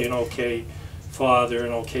probably an okay father,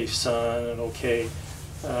 an okay son, an okay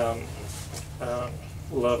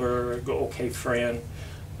lover, an okay friend,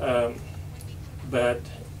 but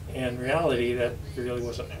in reality that really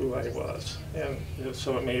wasn't who I was, and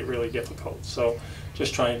so it made it really difficult. So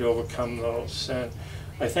just trying to overcome those, and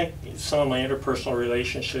I think some of my interpersonal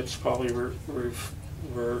relationships probably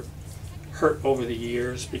were hurt over the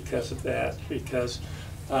years because of that, because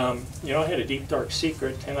you know, I had a deep dark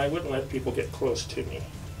secret and I wouldn't let people get close to me,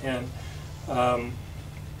 and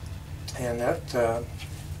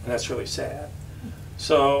that's really sad.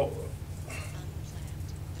 So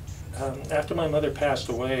after my mother passed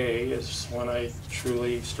away is when I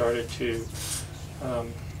truly started to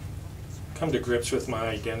come to grips with my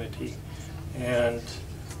identity, and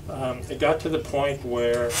it got to the point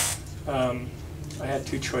where I had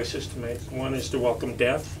two choices to make. One is to welcome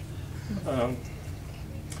death,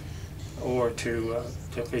 or to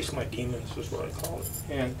face my demons, is what I call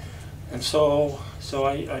it. And so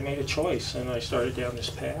I made a choice, and I started down this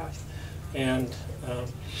path. And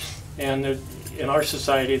there, in our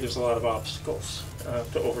society, there's a lot of obstacles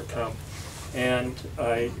to overcome, and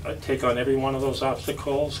I take on every one of those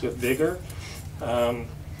obstacles with vigor.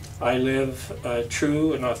 I live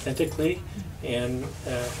true and authentically in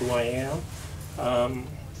who I am.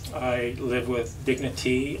 I live with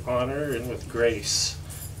dignity, honor, and with grace,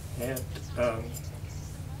 and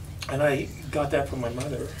I got that from my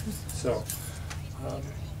mother. So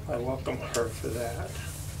I welcome her for that.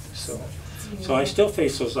 So I still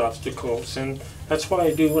face those obstacles, and that's why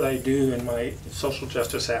I do what I do in my social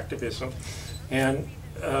justice activism. And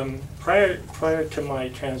prior to my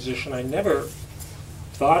transition, I never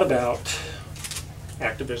thought about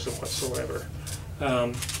activism whatsoever.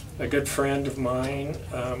 A good friend of mine,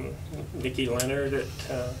 Nikki Leonard,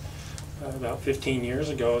 about 15 years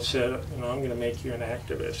ago said, you know, I'm going to make you an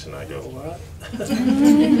activist. And I go, what?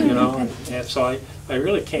 You know, and so I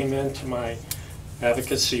really came into my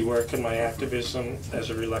advocacy work and my activism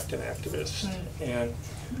as a reluctant activist. And,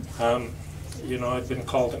 you know, I've been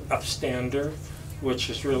called an upstander,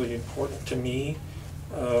 which is really important to me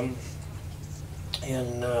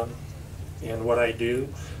in what I do.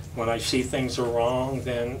 When I see things are wrong,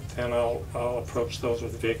 then I'll approach those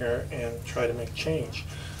with vigor and try to make change.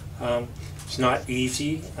 It's not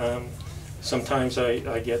easy. Sometimes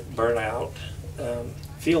I get burnt out,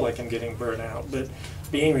 feel like I'm getting burnt out, but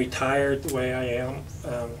being retired the way I am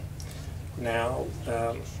now,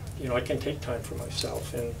 you know, I can take time for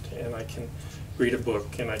myself, and I can read a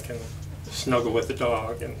book, and I can snuggle with the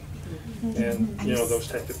dog, and you know, those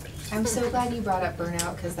type of things. I'm so glad you brought up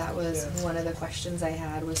burnout, because that was one of the questions I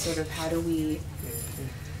had, was sort of how do we,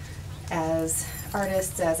 as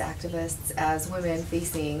artists, as activists, as women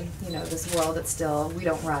facing, you know, this world that still, we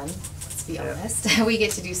don't run, let's be honest. We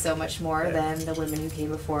get to do so much more than the women who came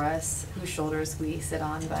before us, whose shoulders we sit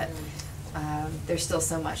on, but there's still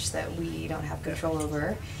so much that we don't have control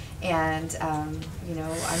over. And, you know,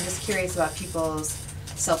 I'm just curious about people's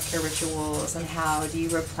self-care rituals, and how do you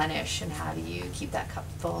replenish, and how do you keep that cup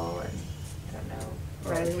full, and I don't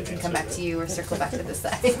know, Riley, we can come back to you or circle back to this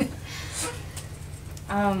side.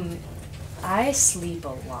 I sleep a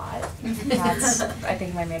lot. That's, I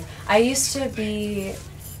think, my main. I used to be,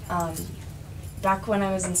 back when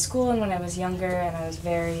I was in school and when I was younger, and I was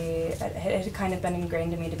very, it had kind of been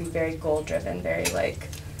ingrained in me to be very goal-driven, very, like,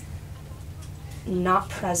 not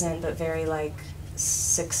present, but very, like,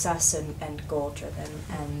 success and goal-driven,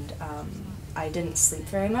 and I didn't sleep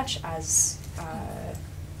very much as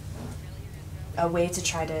a way to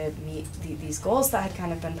try to meet these goals that had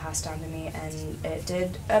kind of been passed down to me, and it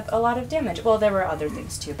did a lot of damage. Well, there were other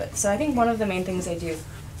things too, but so I think one of the main things I do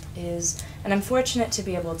is, and I'm fortunate to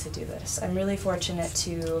be able to do this, I'm really fortunate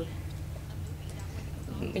to,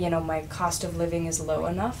 you know, my cost of living is low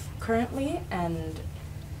enough currently, and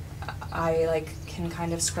I can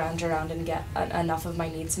kind of scrounge around and get enough of my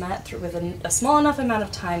needs met with a small enough amount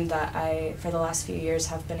of time that I, for the last few years,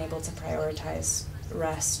 have been able to prioritize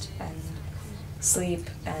rest and sleep,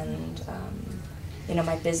 and you know,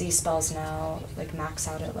 my busy spells now max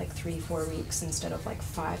out at 3-4 weeks instead of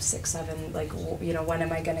 5, 6, 7. You know, when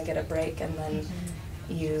am I gonna get a break? And then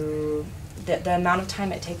the amount of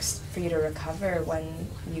time it takes for you to recover when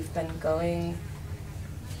you've been going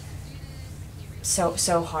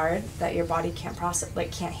so hard that your body can't process,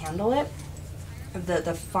 like can't handle it,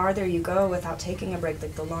 the farther you go without taking a break,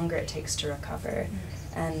 like the longer it takes to recover.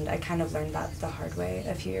 And I kind of learned that the hard way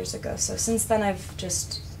a few years ago. So since then I've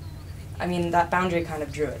just, I mean, that boundary kind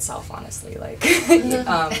of drew itself, honestly, like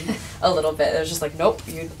a little bit. It was just like, nope,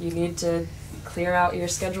 you need to clear out your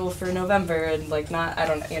schedule for November and like not, I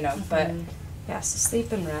don't know, you know, but yeah, so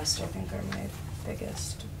sleep and rest I think are my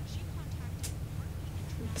biggest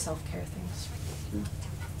self-care things.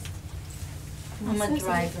 I'm a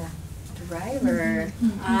driver. Driver.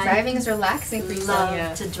 I Driving is relaxing for you, Sonya.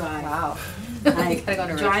 love to drive. Wow. I Gotta go on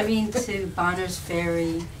a road trip. driving to Bonner's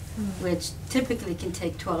Ferry, which typically can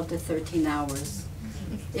take 12 to 13 hours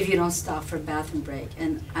if you don't stop for a bathroom break.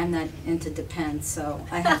 And I'm not into Depends, so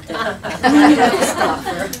I have to stop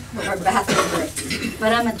for a bathroom break.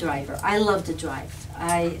 But I'm a driver. I love to drive.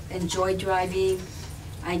 I enjoy driving.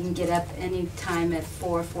 I can get up any time at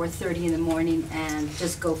 4:30 in the morning and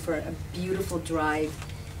just go for a beautiful drive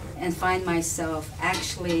and find myself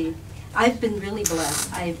actually, I've been really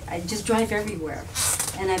blessed. I just drive everywhere.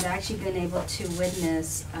 And I've actually been able to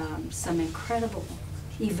witness some incredible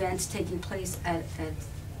events taking place at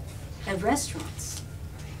restaurants.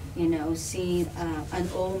 You know, seeing an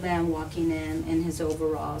old man walking in his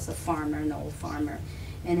overalls, a farmer, an old farmer,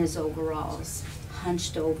 in his overalls,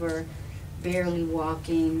 hunched over, barely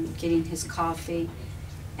walking, getting his coffee,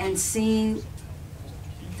 and seeing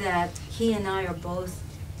that he and I are both,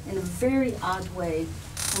 in a very odd way,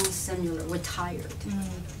 almost similar. We're tired.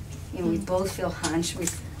 You know, we both feel hunched. We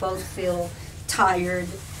both feel tired.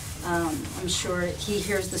 I'm sure he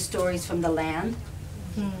hears the stories from the land,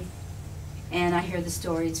 and I hear the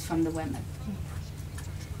stories from the women.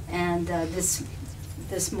 And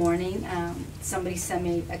this morning, somebody sent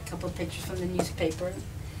me a couple of pictures from the newspaper,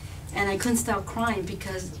 and I couldn't stop crying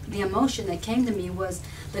because the emotion that came to me was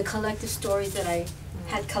the collective stories that I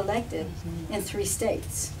had collected in 3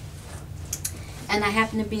 states. And I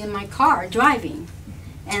happened to be in my car driving,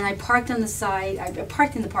 and I parked on the side, I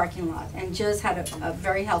parked in the parking lot and just had a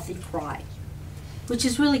very healthy cry, which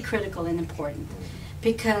is really critical and important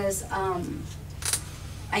because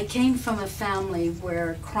I came from a family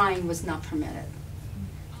where crying was not permitted.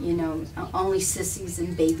 You know, only sissies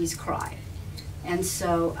and babies cry. And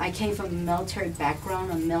so I came from a military background,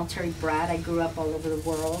 a military brat. I grew up all over the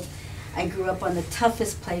world. I grew up on the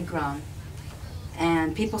toughest playground.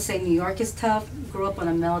 And people say New York is tough. Grew up on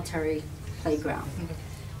a military playground.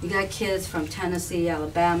 You got kids from Tennessee,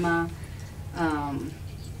 Alabama,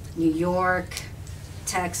 New York,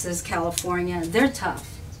 Texas, California. They're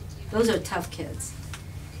tough. Those are tough kids.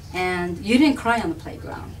 And you didn't cry on the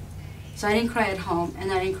playground. So I didn't cry at home,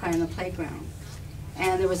 and I didn't cry on the playground.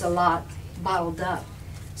 And there was a lot bottled up.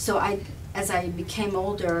 So as I became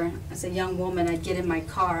older, as a young woman, I'd get in my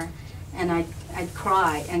car and I'd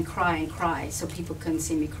cry and cry and cry so people couldn't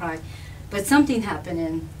see me cry. But something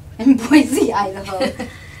happened in Boise, Idaho.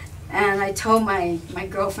 And I told my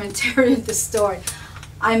girlfriend Terry the story.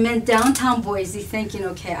 I'm in downtown Boise thinking,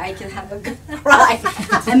 okay, I can have a good cry.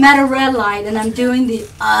 I'm at a red light and I'm doing the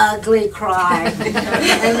ugly cry.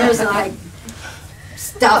 And there's like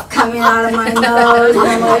stuff coming out of my nose. And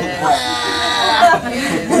I'm like,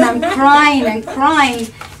 and I'm crying and crying.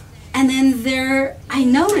 And then I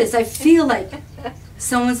notice, I feel like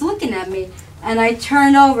someone's looking at me. And I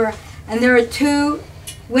turn over and there are 2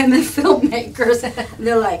 women filmmakers. And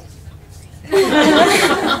they're like,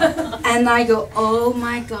 and I go, oh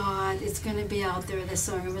my God, it's going to be out there that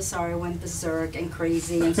Sonya Rosario went berserk and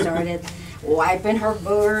crazy and started wiping her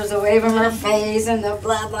boogers away from her face and the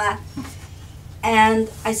blah, blah. And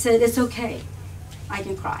I said, it's okay. I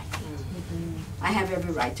can cry. I have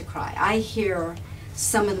every right to cry. I hear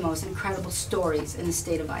some of the most incredible stories in the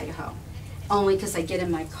state of Idaho, only because I get in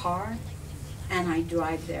my car and I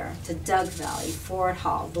drive there to Doug Valley, Fort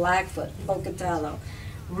Hall, Blackfoot, Pocatello,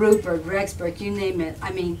 Rupert, Rexburg, you name it.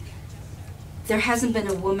 I mean, there hasn't been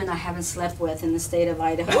a woman I haven't slept with in the state of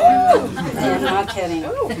Idaho. I'm not kidding.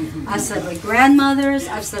 I've slept with grandmothers,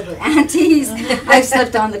 I've slept with aunties, I've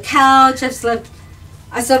slept on the couch, I slept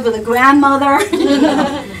with a grandmother.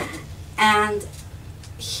 And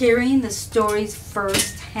hearing the stories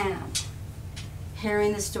firsthand,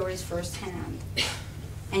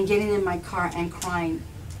 and getting in my car and crying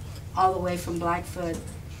all the way from Blackfoot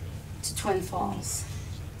to Twin Falls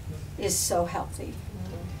is so healthy.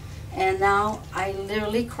 And now I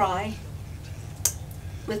literally cry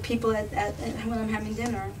with people when I'm having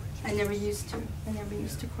dinner. I never used to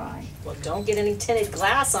cry. Well, don't get any tinted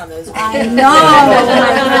glass on those. I know, oh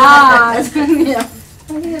my God. Yeah.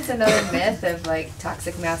 I think it's another myth of like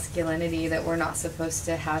toxic masculinity, that we're not supposed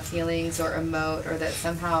to have feelings or emote, or that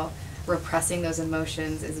somehow repressing those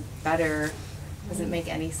emotions is better doesn't make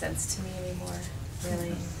any sense to me anymore,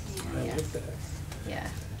 really. I get that. Yeah.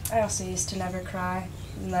 I also used to never cry,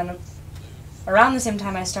 and then around the same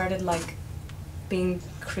time I started like being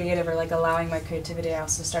creative or like allowing my creativity, I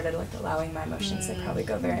also started like allowing my emotions. They probably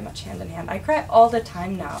go very much hand in hand. I cry all the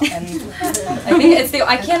time now, and I think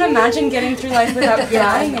I can't imagine getting through life without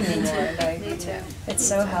crying anymore. Like, Me too. it's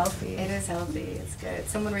so healthy. It is healthy. It's good.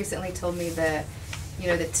 Someone recently told me that, you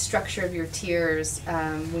know, the structure of your tears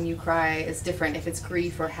when you cry is different if it's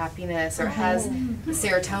grief or happiness or has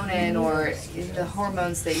serotonin or the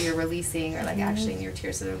hormones that you're releasing are like actually in your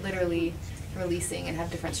tears. So they're literally releasing and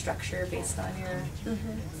have different structure based on your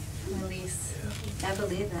release. I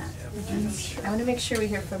believe that. I want to make sure we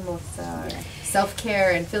hear from both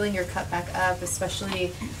self-care and filling your cup back up,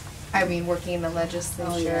 especially, I mean, working in the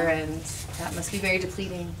legislature, and that must be very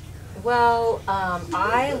depleting. Well,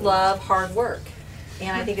 I love hard work.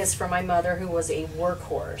 And I think it's from my mother, who was a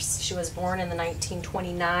workhorse. She was born in the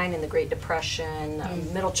 1929 in the Great Depression,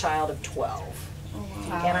 middle child of 12.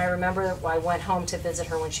 Wow. And I remember I went home to visit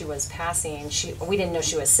her when she was passing. We didn't know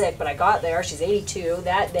she was sick, but I got there. She's 82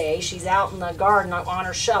 that day. She's out in the garden on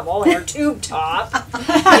her shovel in her tube top.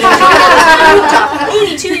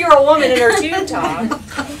 82-year-old woman in her tube top.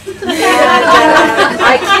 And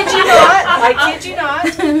I kid you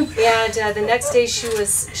not. And the next day she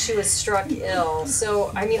was struck ill.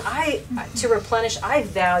 So I mean, to replenish, I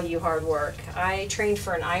value hard work. I trained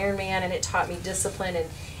for an Ironman, and it taught me discipline and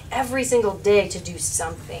every single day to do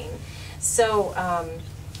something. So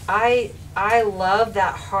I love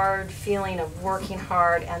that hard feeling of working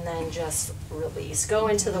hard and then just release. Go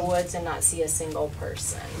into the woods and not see a single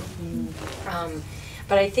person.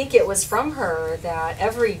 But I think it was from her that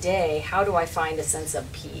every day, how do I find a sense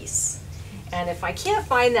of peace? And if I can't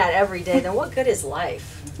find that every day, then what good is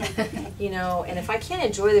life? You know, and if I can't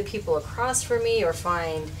enjoy the people across from me or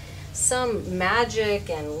find some magic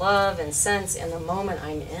and love and sense in the moment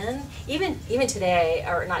I'm in. Even today,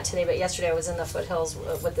 or not today, but yesterday I was in the foothills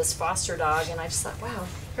with this foster dog, and I just thought, wow,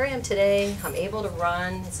 here I am today. I'm able to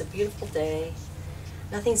run. It's a beautiful day.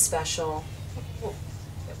 Nothing special.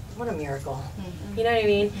 What a miracle. You know what I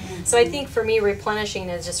mean? So I think for me, replenishing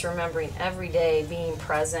is just remembering every day, being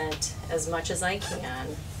present as much as I can.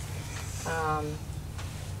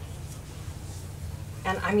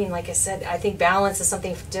 And I mean, like I said, I think balance is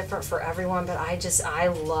something different for everyone, but I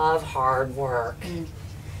love hard work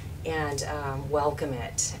and welcome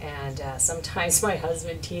it. And sometimes my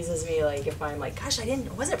husband teases me, like, if I'm like, gosh, I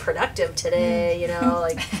wasn't productive today, you know,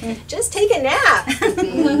 like, just take a nap.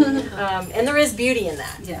 And there is beauty in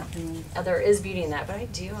that. Yeah. There is beauty in that, but I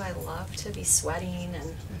love to be sweating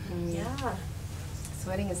and, yeah.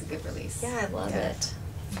 Sweating is a good release. Yeah, I love it.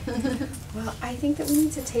 Well, I think that we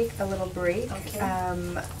need to take a little break, Okay.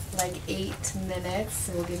 like 8 minutes.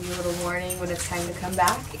 We'll give you a little warning when it's time to come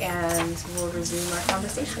back, and we'll resume our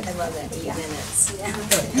conversation. I love that, 8 minutes.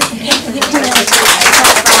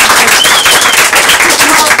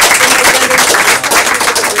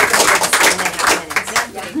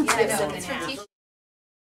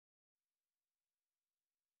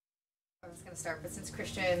 I was going to start, but since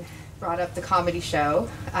Christian brought up the comedy show,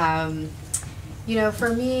 you know, for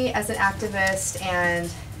me as an activist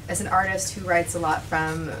and as an artist who writes a lot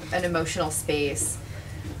from an emotional space,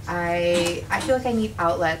 I feel like I need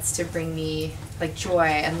outlets to bring me like joy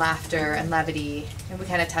and laughter and levity, and we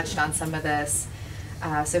kind of touched on some of this.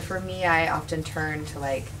 So for me, I often turn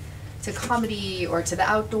to comedy or to the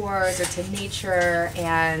outdoors or to nature,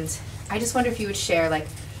 and I just wonder if you would share, like,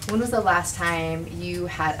 when was the last time you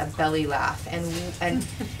had a belly laugh, and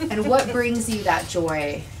what brings you that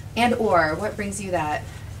joy? And or what brings you that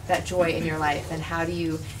joy in your life, and how do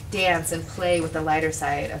you dance and play with the lighter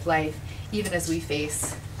side of life, even as we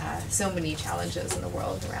face so many challenges in the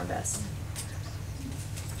world around us?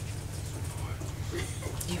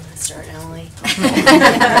 You want to start, Emilie?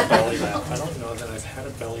 Belly laugh. I don't know that I've had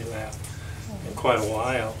a belly laugh in quite a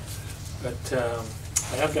while, but I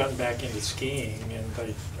have gotten back into skiing, and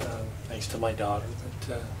thanks to my daughter.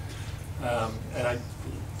 But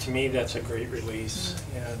to me, that's a great release.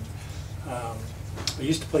 And I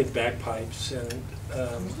used to play bagpipes, and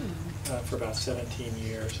for about 17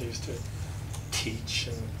 years, I used to teach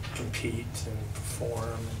and compete and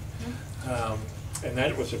perform, and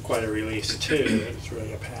that was quite a release too. It was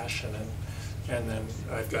really a passion, and then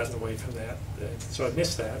I've gotten away from that, so I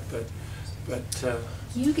missed that. But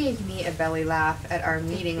You gave me a belly laugh at our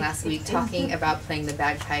meeting last week, talking about playing the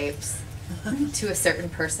bagpipes to a certain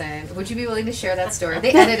person. Would you be willing to share that story?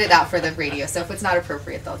 They edit it out for the radio, so if it's not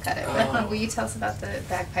appropriate, they'll cut it. But will you tell us about the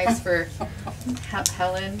bagpipes for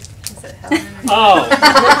Helen? Is it Helen? Oh,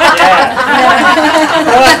 yeah.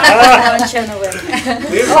 Helen Chenoweth.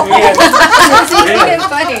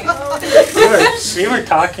 We were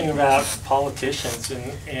talking about politicians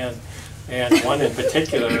and one in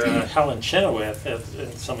particular, Helen Chenoweth,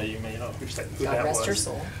 and some of you may know who that was. God rest her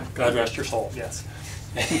soul. God rest her soul, yes.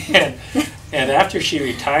 And after she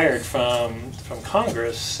retired from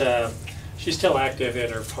Congress, she's still active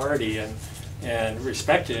in her party and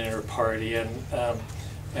respected in her party,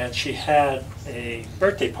 and she had a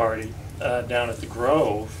birthday party down at the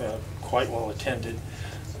Grove, quite well attended,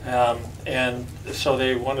 and so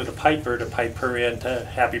they wanted a piper to pipe her into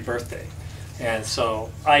Happy Birthday, and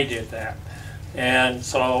so I did that, and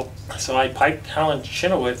so I piped Helen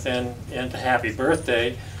Chenoweth into Happy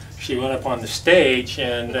Birthday. She went up on the stage,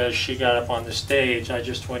 and as she got up on the stage, I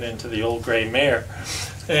just went into the old gray mare.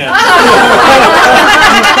 And, and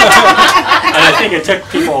I think it took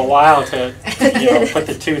people a while to, put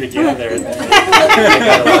the two together, and then they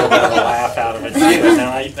got a little bit of a laugh out of it too. And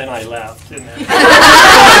then I left, and then I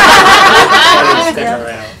didn't stick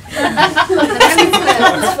around.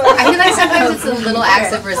 I feel like sometimes it's the little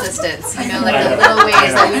acts of resistance, like the little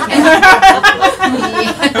ways that we can.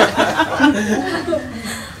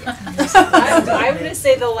 I'm going to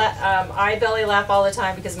say I belly laugh all the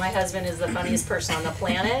time because my husband is the funniest person on the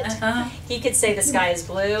planet. He could say the sky is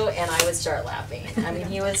blue and I would start laughing. I mean,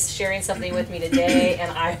 he was sharing something with me today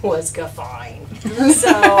and I was guffawing. So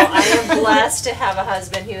I am blessed to have a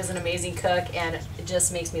husband who is an amazing cook and it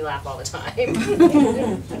just makes me laugh all the time.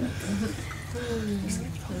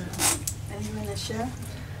 Anyone to share?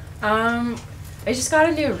 I just got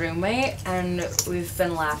a new roommate and we've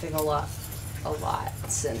been laughing a lot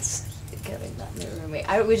since getting that new roommate.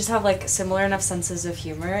 We just have like similar enough senses of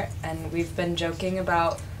humor, and we've been joking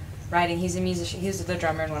about writing. He's a musician. He's the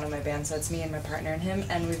drummer in one of my bands, so it's me and my partner and him.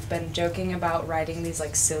 And we've been joking about writing these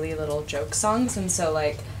like silly little joke songs. And so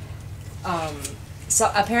like,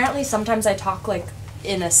 so apparently sometimes I talk like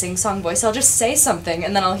in a sing-song voice. I'll just say something,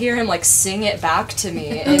 and then I'll hear him like sing it back to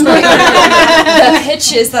me in like the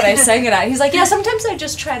pitches that I sang it at. He's like, yeah, sometimes I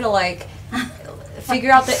just try to like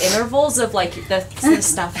figure out the intervals of like the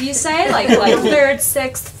stuff you say, like third,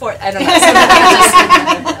 sixth, fourth. I don't know.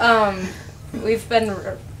 So we've been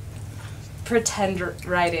pretend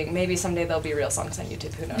writing. Maybe someday there'll be real songs on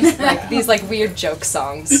YouTube. Who knows? Like these like weird joke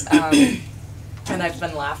songs. And I've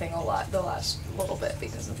been laughing a lot the last little bit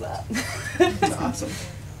because of that. That's awesome.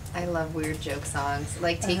 I love weird joke songs.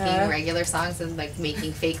 Like taking regular songs and like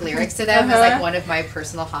making fake lyrics to them is like one of my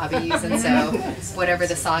personal hobbies. And so whatever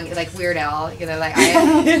the song, like Weird Al, like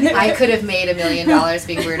I could have made $1 million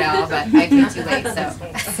being Weird Al, but I came too late. So,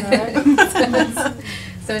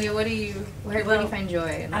 Sonya, where do you find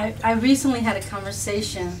joy in that? I recently had a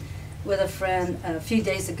conversation with a friend a few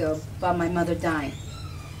days ago about my mother dying,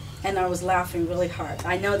 and I was laughing really hard.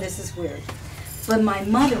 I know this is weird. But my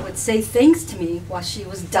mother would say things to me while she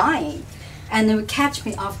was dying, and it would catch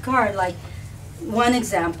me off guard. Like, one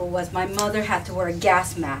example was my mother had to wear a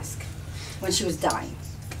gas mask when she was dying.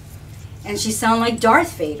 And she sounded like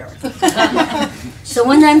Darth Vader. So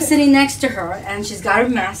one day I'm sitting next to her, and she's got her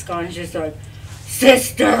mask on, and she's like,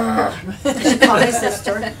 "Sister," she called me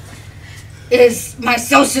sister, "is my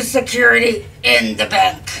Social Security in the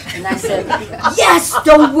bank?" And I said, "Yes,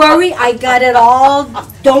 don't worry, I got it all.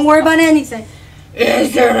 Don't worry about anything."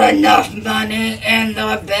 "Is there enough money in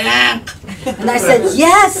the bank?" And I said,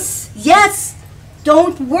 yes,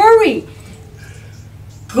 don't worry."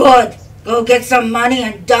 "Good, go get some money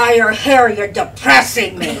and dye your hair, you're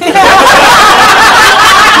depressing me." She's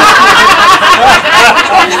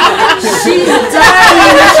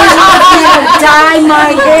dying, she's not going to dye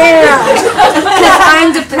my hair because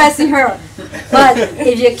I'm depressing her. But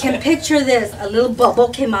if you can picture this, a little bubble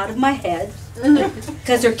came out of my head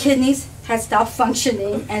because her kidneys had stopped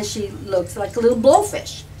functioning and she looks like a little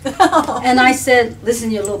blowfish. And I said,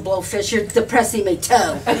 "Listen, you little blowfish, you're depressing me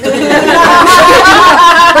too." But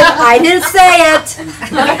I didn't say it.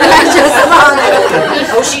 I just thought it.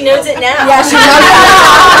 Oh, she knows it now. Yeah, she knows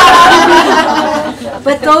it.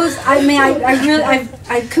 But those, I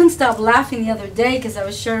couldn't stop laughing the other day because I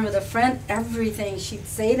was sharing with a friend everything she'd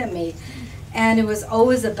say to me. And it was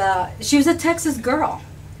always about, she was a Texas girl.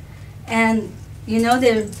 And,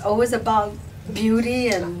 they're always about beauty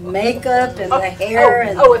and makeup and the hair.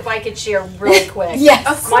 If I could share really quick.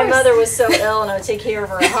 Yes. My mother was so ill and I would take care of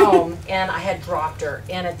her at home and I had dropped her.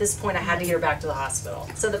 And at this point I had to get her back to the hospital.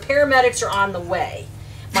 So the paramedics are on the way.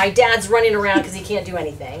 My dad's running around because he can't do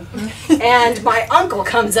anything. And my uncle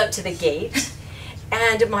comes up to the gate.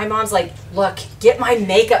 And my mom's like, "Look, get my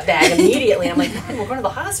makeup bag immediately." I'm like, "Mom, we're going to the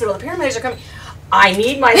hospital. The paramedics are coming." I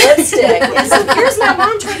need my lipstick. And so here's my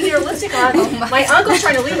mom trying to get her lipstick on. My uncle's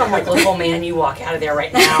trying to leave. I'm like, look, old man, you walk out of there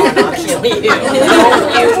right now and I'll kill you.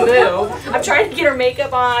 Don't you move. I'm trying to get her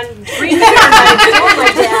makeup on, breathing on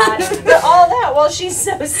my dad, but all that while she's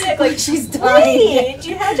so sick. Like, she's dying.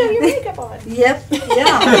 You have to have your makeup on. Yep,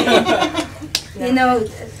 yeah. You know,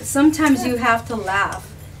 sometimes you have to laugh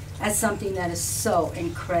at something that is so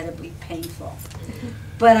incredibly painful.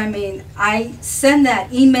 But I mean, I sent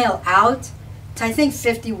that email out to I think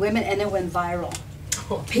 50 women and it went viral.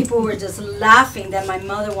 People were just laughing that my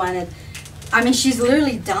mother wanted, I mean, she's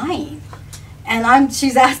literally dying. And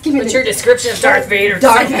she's asking me What's your description of Darth Vader?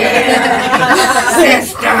 Darth Vader.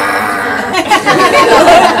 Sister.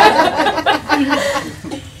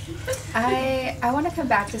 I want to come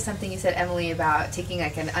back to something you said, Emilie, about taking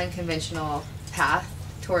like an unconventional path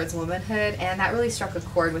towards womanhood, and that really struck a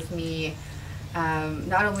chord with me.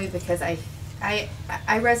 Not only because I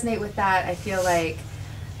resonate with that. I feel like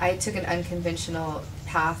I took an unconventional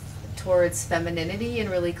path towards femininity and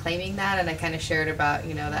really claiming that, and I kind of shared about,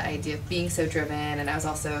 you know, that idea of being so driven, and I was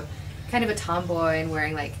also kind of a tomboy and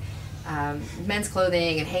wearing like men's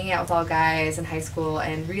clothing and hanging out with all guys in high school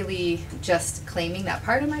and really just claiming that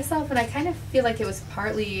part of myself. And I kind of feel like it was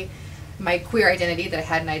partly my queer identity that I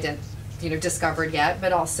hadn't discovered yet,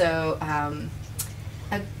 but also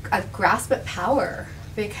a grasp at power,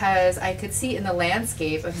 because I could see in the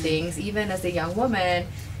landscape of things, even as a young woman,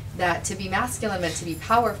 that to be masculine meant to be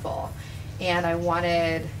powerful, and I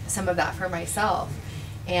wanted some of that for myself.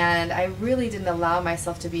 And I really didn't allow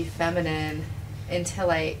myself to be feminine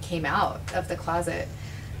until I came out of the closet,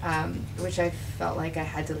 which I felt like I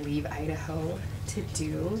had to leave Idaho to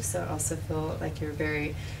do. So I also feel like you're a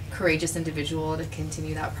very courageous individual to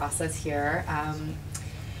continue that process here.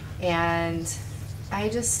 And I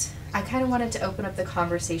kind of wanted to open up the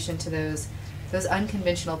conversation to those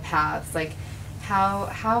unconventional paths. Like, how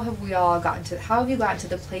have you gotten to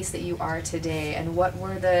the place that you are today, and what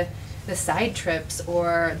were the side trips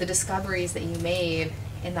or the discoveries that you made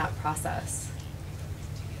in that process?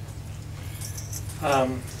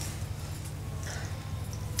 I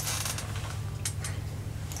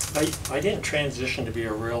didn't transition to be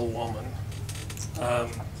a real woman. I'll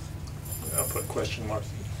put quotation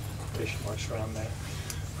marks around that.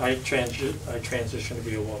 I transitioned to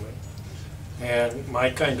be a woman, and my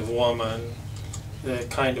kind of woman, the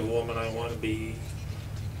kind of woman I want to be,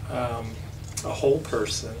 a whole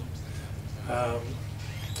person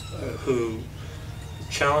who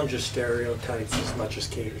challenges stereotypes as much as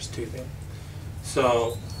caters to them.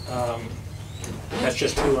 So that's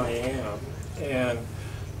just who I am. And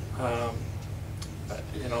I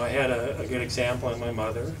had a good example in my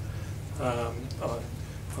mother on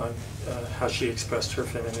how she expressed her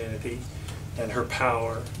femininity and her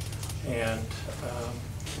power, and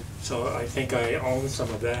so I think I own some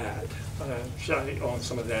of that. I own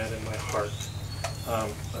some of that in my heart,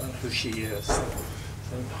 who she is,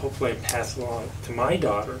 and hopefully I pass it along to my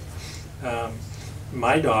daughter.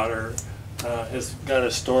 My daughter has got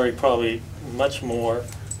a story probably much more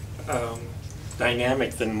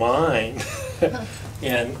dynamic than mine,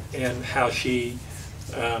 and how she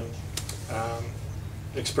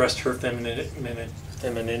expressed her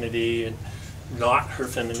femininity and not her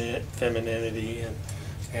femininity,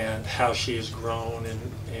 and how she has grown, and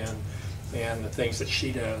the things that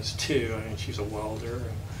she does too. I mean, she's a welder,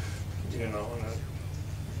 and and a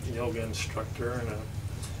yoga instructor, and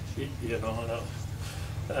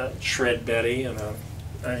a shred Betty, and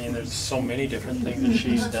I mean, there's so many different things that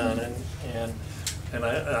she's done, and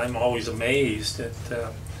I'm always amazed at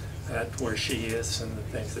where she is and the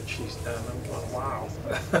things that she's done. I'm going, wow.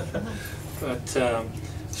 But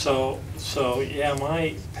so yeah,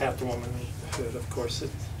 my path to womanhood, of course, it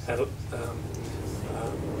had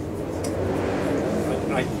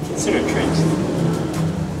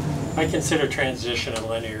I consider transition a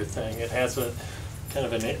linear thing. It has a kind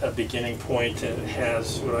of a beginning point, and it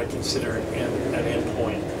has what I consider an end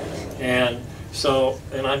point. And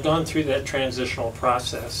I've gone through that transitional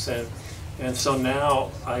process, and so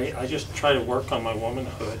now I just try to work on my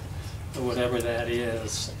womanhood, whatever that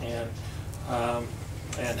is, and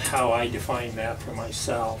how I define that for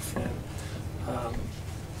myself,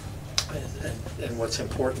 and what's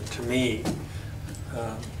important to me.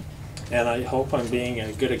 And I hope I'm being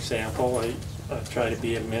a good example. I try to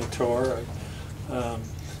be a mentor. I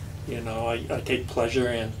take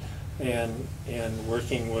pleasure in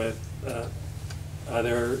working with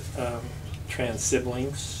other trans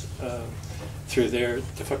siblings through their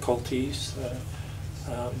difficulties.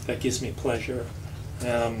 That gives me pleasure.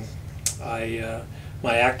 My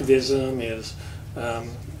activism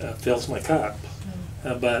fills my cup,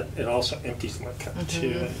 but it also empties my cup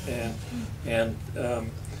too. And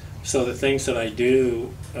so the things that I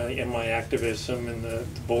do in my activism and the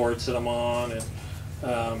boards that I'm on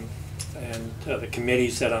and the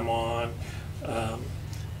committees that I'm on,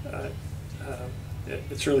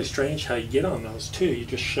 it's really strange how you get on those too. You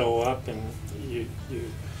just show up and you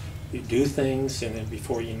do things, and then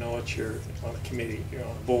before you know it, you're on a committee, you're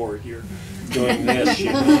on a board, you're doing this,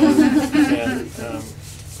 you know. And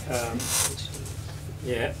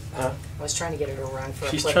yeah. I was trying to get her to run for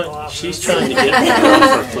She's a political office. She's trying to get me to run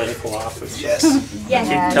for a political office. Yes.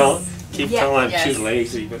 Keep telling Yes. she's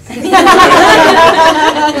lazy, but it's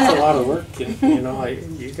a lot of work. And, you know,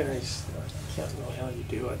 you guys, I can't know how you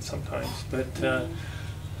do it sometimes, but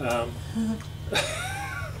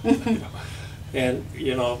and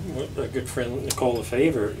you know, a good friend Nicole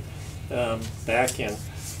LaFavor, back in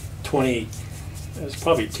it was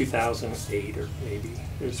probably 2008 or maybe.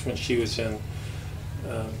 It was when she was in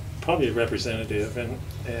probably a representative,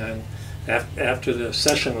 and after the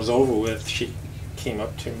session was over with, she came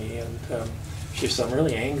up to me and she said, "I'm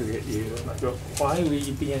really angry at you." And I go, "Why would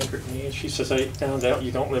you be angry at me?" And she says, "I found out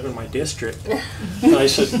you don't live in my district." And I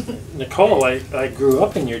said, "Nicole, I grew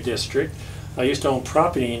up in your district. I used to own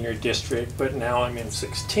property in your district, but now I'm in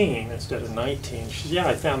 16 instead of 19. She said, "Yeah,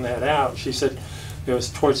 I found that out." She said, it was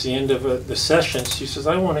towards the end of the session. She says,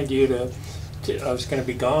 "I wanted you to I was going to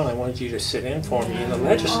be gone. I wanted you to sit in for me in the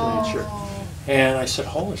legislature." And I said,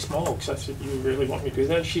 "Holy smokes." I said, "You really want me to do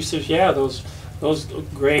that?" She says, "Yeah, those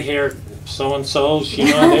gray-haired so-and-sos, you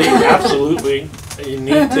know, they absolutely, you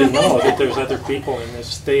need to know that there's other people in this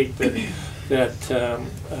state that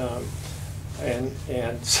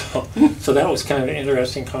and so that was kind of an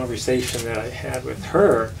interesting conversation that I had with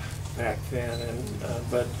her back then, and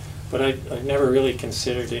but I never really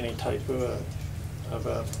considered any type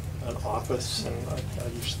of an office, and I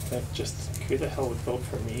used to think, just who the hell would vote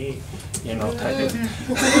for me, you know, type of.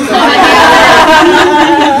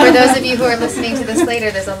 For those of you who are listening to this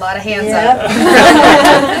later, there's a lot of hands up.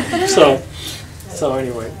 So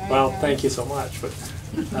anyway, well, thank you so much,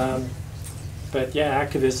 but yeah,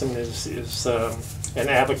 activism is and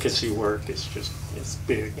advocacy work is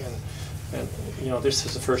big, and you know, this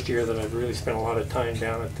is the first year that I've really spent a lot of time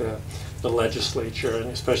down at the legislature,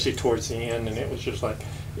 and especially towards the end, and it was just like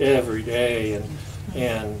every day, and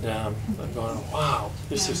I'm going, wow,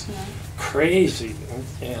 this is crazy.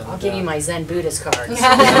 And I'll give you my Zen Buddhist cards.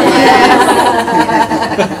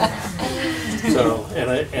 So,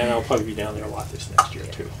 and I'll probably be down there a lot this next year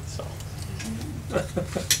too. So.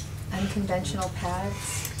 Unconventional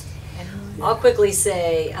paths. I'll quickly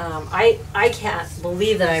say, I can't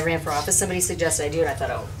believe that I ran for office. Somebody suggested I do it. I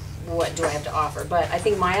thought, oh, what do I have to offer? But I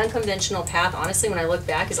think my unconventional path, honestly, when I look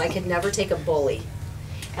back, is I could never take a bully.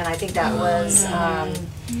 And I think that was,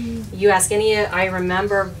 you ask any, I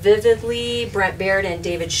remember vividly Brent Baird and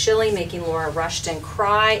David Schilling making Laura Rushton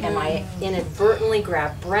cry, and I inadvertently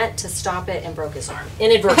grabbed Brent to stop it and broke his arm.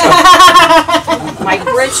 Inadvertently. Mike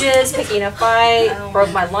Bridges picking a fight,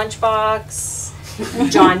 broke my lunchbox.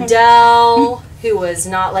 John Dell, who was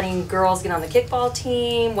not letting girls get on the kickball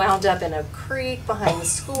team, wound up in a creek behind the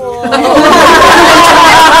school.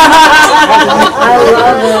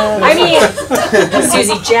 I mean,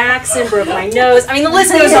 Susie Jackson broke my nose. I mean, the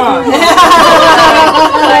list goes on. But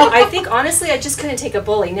I think, honestly, I just couldn't take a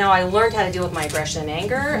bully. Now, I learned how to deal with my aggression and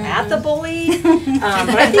anger at the bully.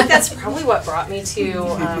 But I think that's probably what brought me to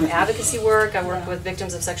advocacy work. I worked with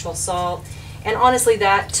victims of sexual assault. And honestly,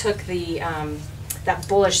 that took the that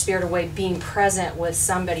bullish spirit away, being present with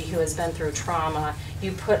somebody who has been through trauma.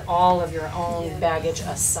 You put all of your own baggage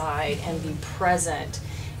aside and be present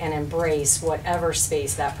and embrace whatever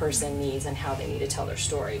space that person needs and how they need to tell their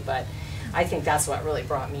story. But I think that's what really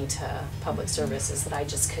brought me to public service, is that I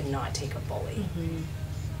just could not take a bully.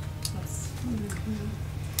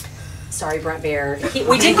 Sorry, Brent Baird.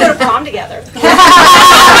 We did go to prom together. There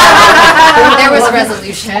was a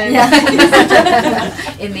resolution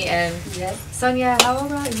in the end. Yep. Sonya, how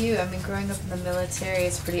about you? I mean, growing up in the military,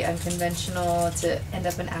 it's pretty unconventional to end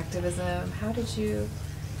up in activism. How did you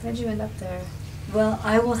end up there? Well,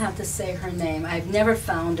 I will have to say her name. I've never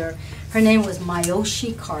found her. Her name was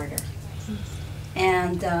Mayoshi Carter.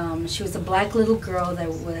 And she was a black little girl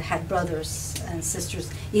that had brothers and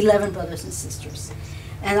sisters, 11 brothers and sisters.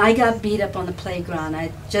 And I got beat up on the playground.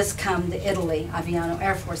 I'd just come to Italy, Aviano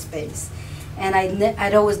Air Force Base. And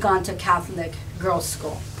I'd always gone to a Catholic girls'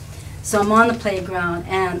 school. So I'm on the playground,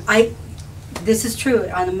 and this is true,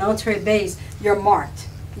 on a military base, you're marked.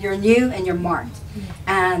 You're new and you're marked.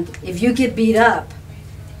 And if you get beat up,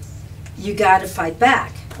 you got to fight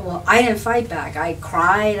back. Well, I didn't fight back. I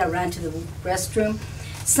cried, I ran to the restroom.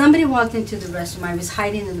 Somebody walked into the restroom. I was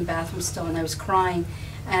hiding in the bathroom stall, and I was crying.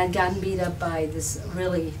 And I had gotten beat up by this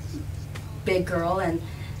really big girl, and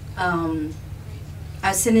I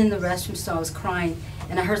was sitting in the restroom stall, I was crying,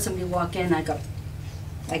 and I heard somebody walk in, and I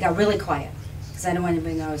got really quiet, because I didn't want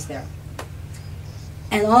anybody to know I was there.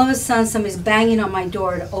 And all of a sudden, somebody's banging on my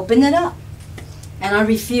door to open it up. And I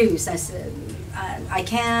refused. I said, I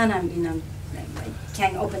can't, I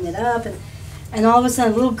can't open it up. And all of a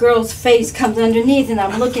sudden, a little girl's face comes underneath, and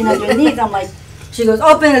I'm looking underneath. I'm like, she goes,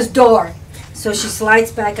 open this door. So she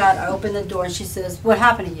slides back out. I open the door, and she says, what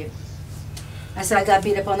happened to you? I said, I got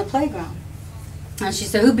beat up on the playground. And she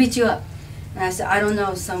said, who beat you up? And I said, I don't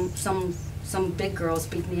know, some big girls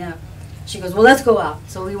beat me up. She goes, well, let's go out.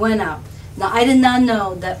 So we went out. Now, I did not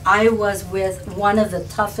know that I was with one of the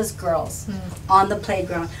toughest girls on the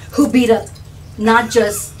playground who beat up not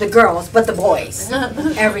just the girls, but the boys.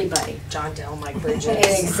 Everybody. John Dell, Mike Bridges.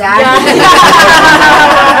 Exactly.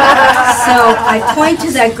 So I point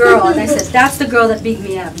to that girl, and I said, that's the girl that beat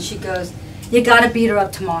me up. And she goes, you got to beat her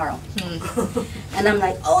up tomorrow. And I'm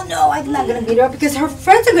like, oh, no, I'm not going to beat her up because her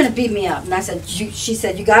friends are going to beat me up. And I said, she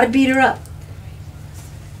said, you got to beat her up.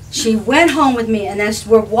 She went home with me, and as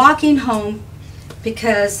we're walking home,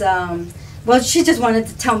 because, well, she just wanted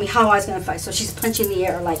to tell me how I was going to fight. So she's punching the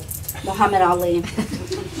air like Muhammad Ali.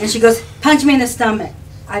 And she goes, punch me in the stomach.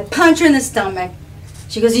 I punch her in the stomach.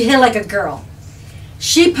 She goes, you hit like a girl.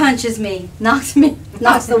 She punches me, knocks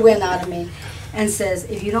the wind out of me, and says,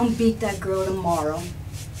 if you don't beat that girl tomorrow,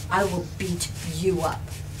 I will beat you up.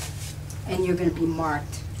 And you're going to be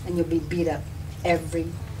marked, and you'll be beat up every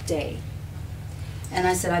day. And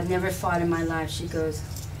I said, I've never fought in my life. She goes,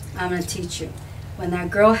 I'm going to teach you. When that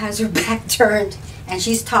girl has her back turned and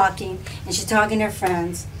she's talking to her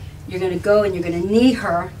friends, you're going to go and you're going to knee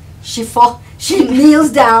her. She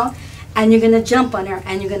kneels down, and you're going to jump on her,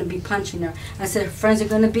 and you're going to be punching her. I said, her friends are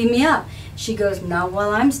going to beat me up. She goes, not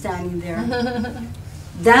while I'm standing there.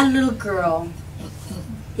 That little girl,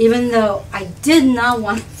 even though I did not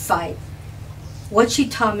want to fight, what she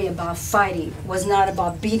taught me about fighting was not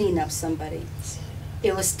about beating up somebody.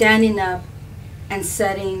 It was standing up and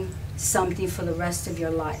setting something for the rest of your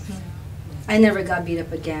life. I never got beat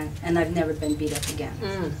up again, and I've never been beat up again.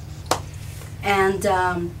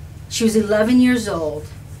 And she was 11 years old,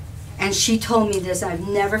 and she told me this. I've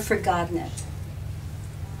never forgotten it.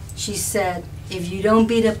 She said, if you don't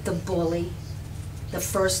beat up the bully the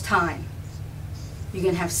first time, you're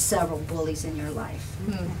going to have several bullies in your life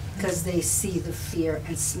because they see the fear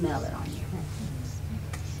and smell it on you.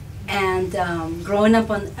 And growing up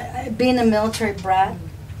being a military brat,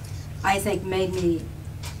 I think made me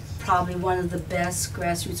probably one of the best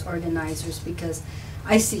grassroots organizers because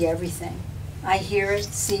I see everything. I hear it,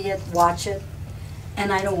 see it, watch it,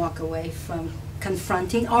 and I don't walk away from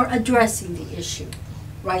confronting or addressing the issue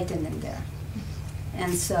right then and there.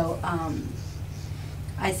 And so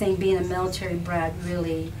I think being a military brat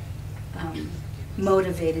really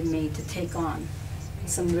motivated me to take on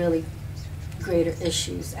some really greater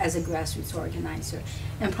issues as a grassroots organizer,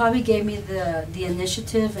 and probably gave me the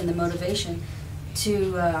initiative and the motivation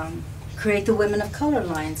to create the Women of Color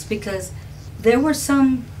Alliance, because there were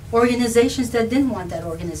some organizations that didn't want that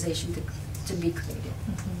organization to be created.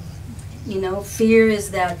 You know, fear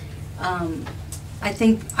is that I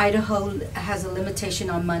think Idaho has a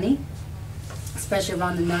limitation on money, especially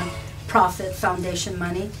around the non-profit foundation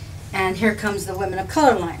money, and here comes the Women of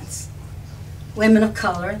Color Alliance. Women of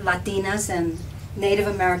color, Latinas and Native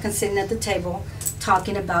Americans sitting at the table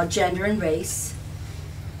talking about gender and race.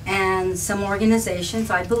 And some organizations,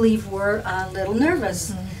 I believe, were a little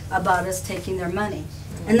nervous about us taking their money.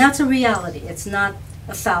 And that's a reality. It's not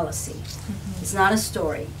a fallacy. It's not a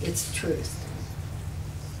story. It's truth.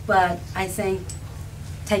 But I think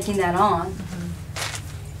taking that on,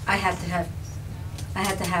 I had to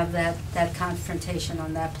have that confrontation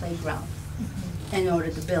on that playground in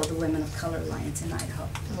order to build the Women of Color Alliance in Idaho.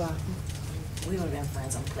 Wow. We would have been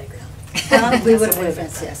friends on the playground. We would have been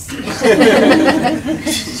friends, yes.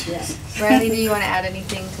 Yes. Riley, do you want to add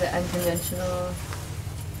anything to unconventional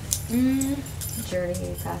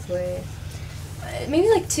journey, pathway? Maybe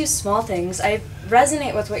like two small things. I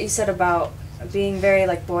resonate with what you said about being very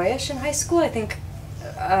like boyish in high school. I think,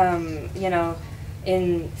 you know,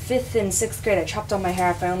 in 5th and 6th grade, I chopped all my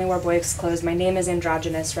hair off. I only wore boys' clothes. My name is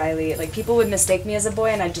androgynous, Riley. Like, people would mistake me as a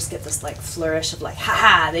boy, and I'd just get this, like, flourish of, like,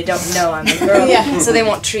 ha-ha, they don't know I'm a girl. So they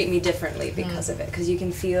won't treat me differently because of it. Because you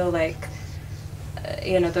can feel, like,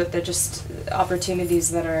 you know, they're just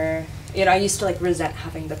opportunities that are, you know, I used to, like, resent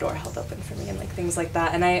having the door held open for me and, like, things like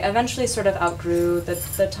that. And I eventually sort of outgrew the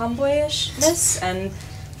tomboyishness and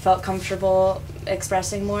felt comfortable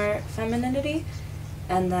expressing more femininity.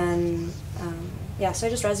 And then, so I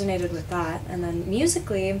just resonated with that. And then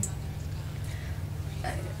musically,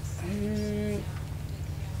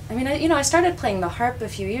 I started playing the harp a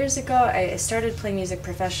few years ago. I started playing music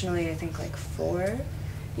professionally, I think, like 4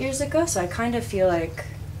 years ago. So I kind of feel like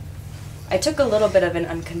I took a little bit of an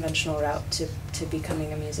unconventional route to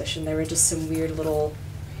becoming a musician. There were just some weird little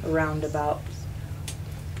roundabout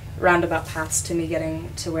paths to me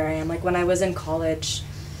getting to where I am. Like when I was in college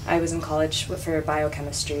for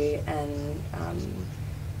biochemistry, and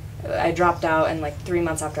I dropped out, and like 3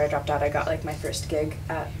 months after I dropped out, I got like my first gig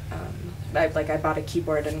at I bought a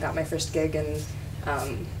keyboard and got my first gig, and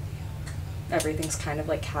everything's kind of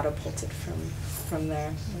like catapulted from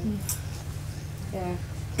there. Yeah.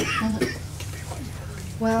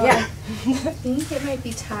 Well, yeah. I think it might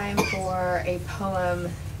be time for a poem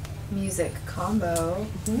music combo.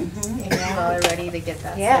 If you all are ready to get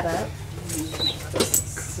that set up.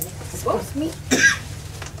 Both me.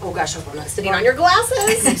 Oh gosh, I hope I'm not sitting on your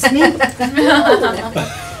glasses. It's me.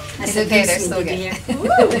 It's okay, they're still good.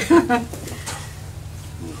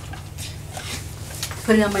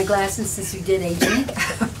 Put it on my glasses since you did aging.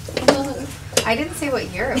 I didn't say what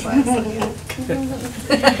year it was.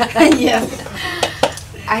 Yeah.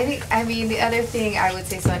 The other thing I would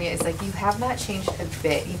say, Sonya, is like you have not changed a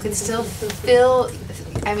bit. You could still feel.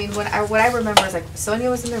 What I remember is like Sonya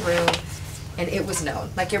was in the room, and it was known.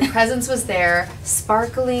 Like your presence was there,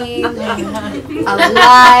 sparkling, alive,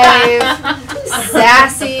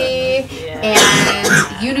 sassy,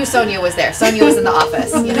 and you knew Sonya was there. Sonya was in the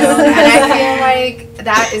office, And I feel like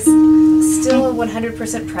that is still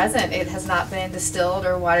 100% present. It has not been distilled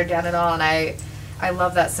or watered down at all, and I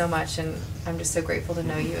love that so much, and I'm just so grateful to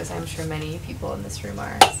know you, as I'm sure many people in this room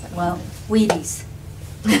are. So. Well, Wheaties.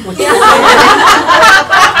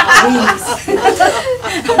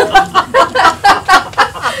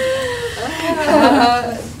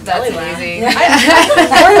 That's amazing.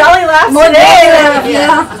 More belly laughs today.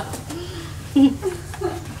 Yeah.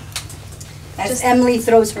 As Emilie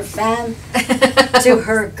throws her fan to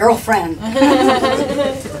her girlfriend.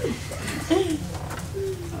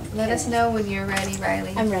 Let us know when you're ready,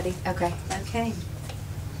 Riley. I'm ready. Okay. Okay.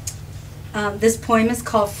 This poem is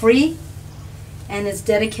called Free, and it's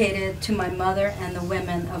dedicated to my mother and the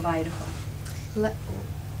women of Idaho.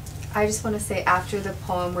 I just want to say, after the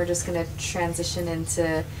poem, we're just going to transition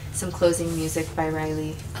into some closing music by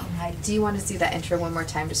Riley. All right. Do you want to do that intro one more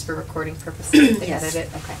time, just for recording purposes? Yes. Edit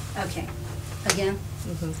it? Okay. Okay. Again.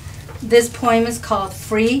 Mm-hmm. This poem is called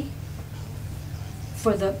Free,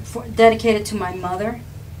 dedicated to my mother,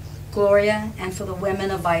 Gloria, and for the women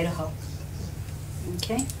of Idaho.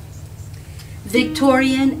 Okay?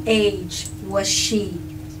 Victorian age was she,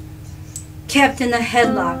 kept in a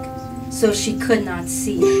headlock so she could not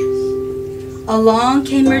see. Along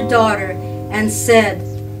came her daughter and said,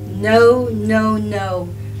 "No, no, no,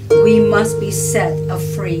 we must be set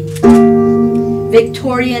free."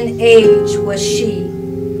 Victorian age was she.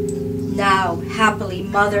 Now, happily,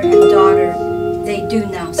 mother and daughter, they do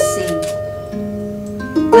now sing.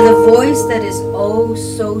 With a voice that is oh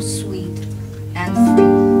so sweet and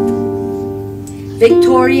free.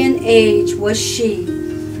 Victorian age was she,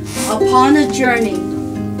 upon a journey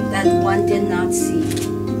that one did not see.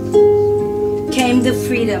 Came the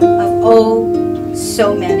freedom of oh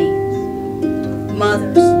so many.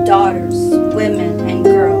 Mothers, daughters, women, and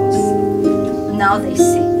girls. Now they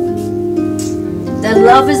sing. That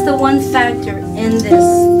love is the one factor in this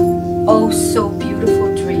oh so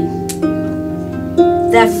beautiful dream.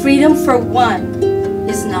 That freedom for one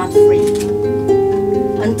is not free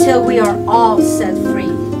until we are all set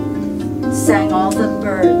free, sang all the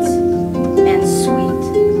birds and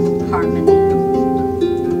sweet harmony.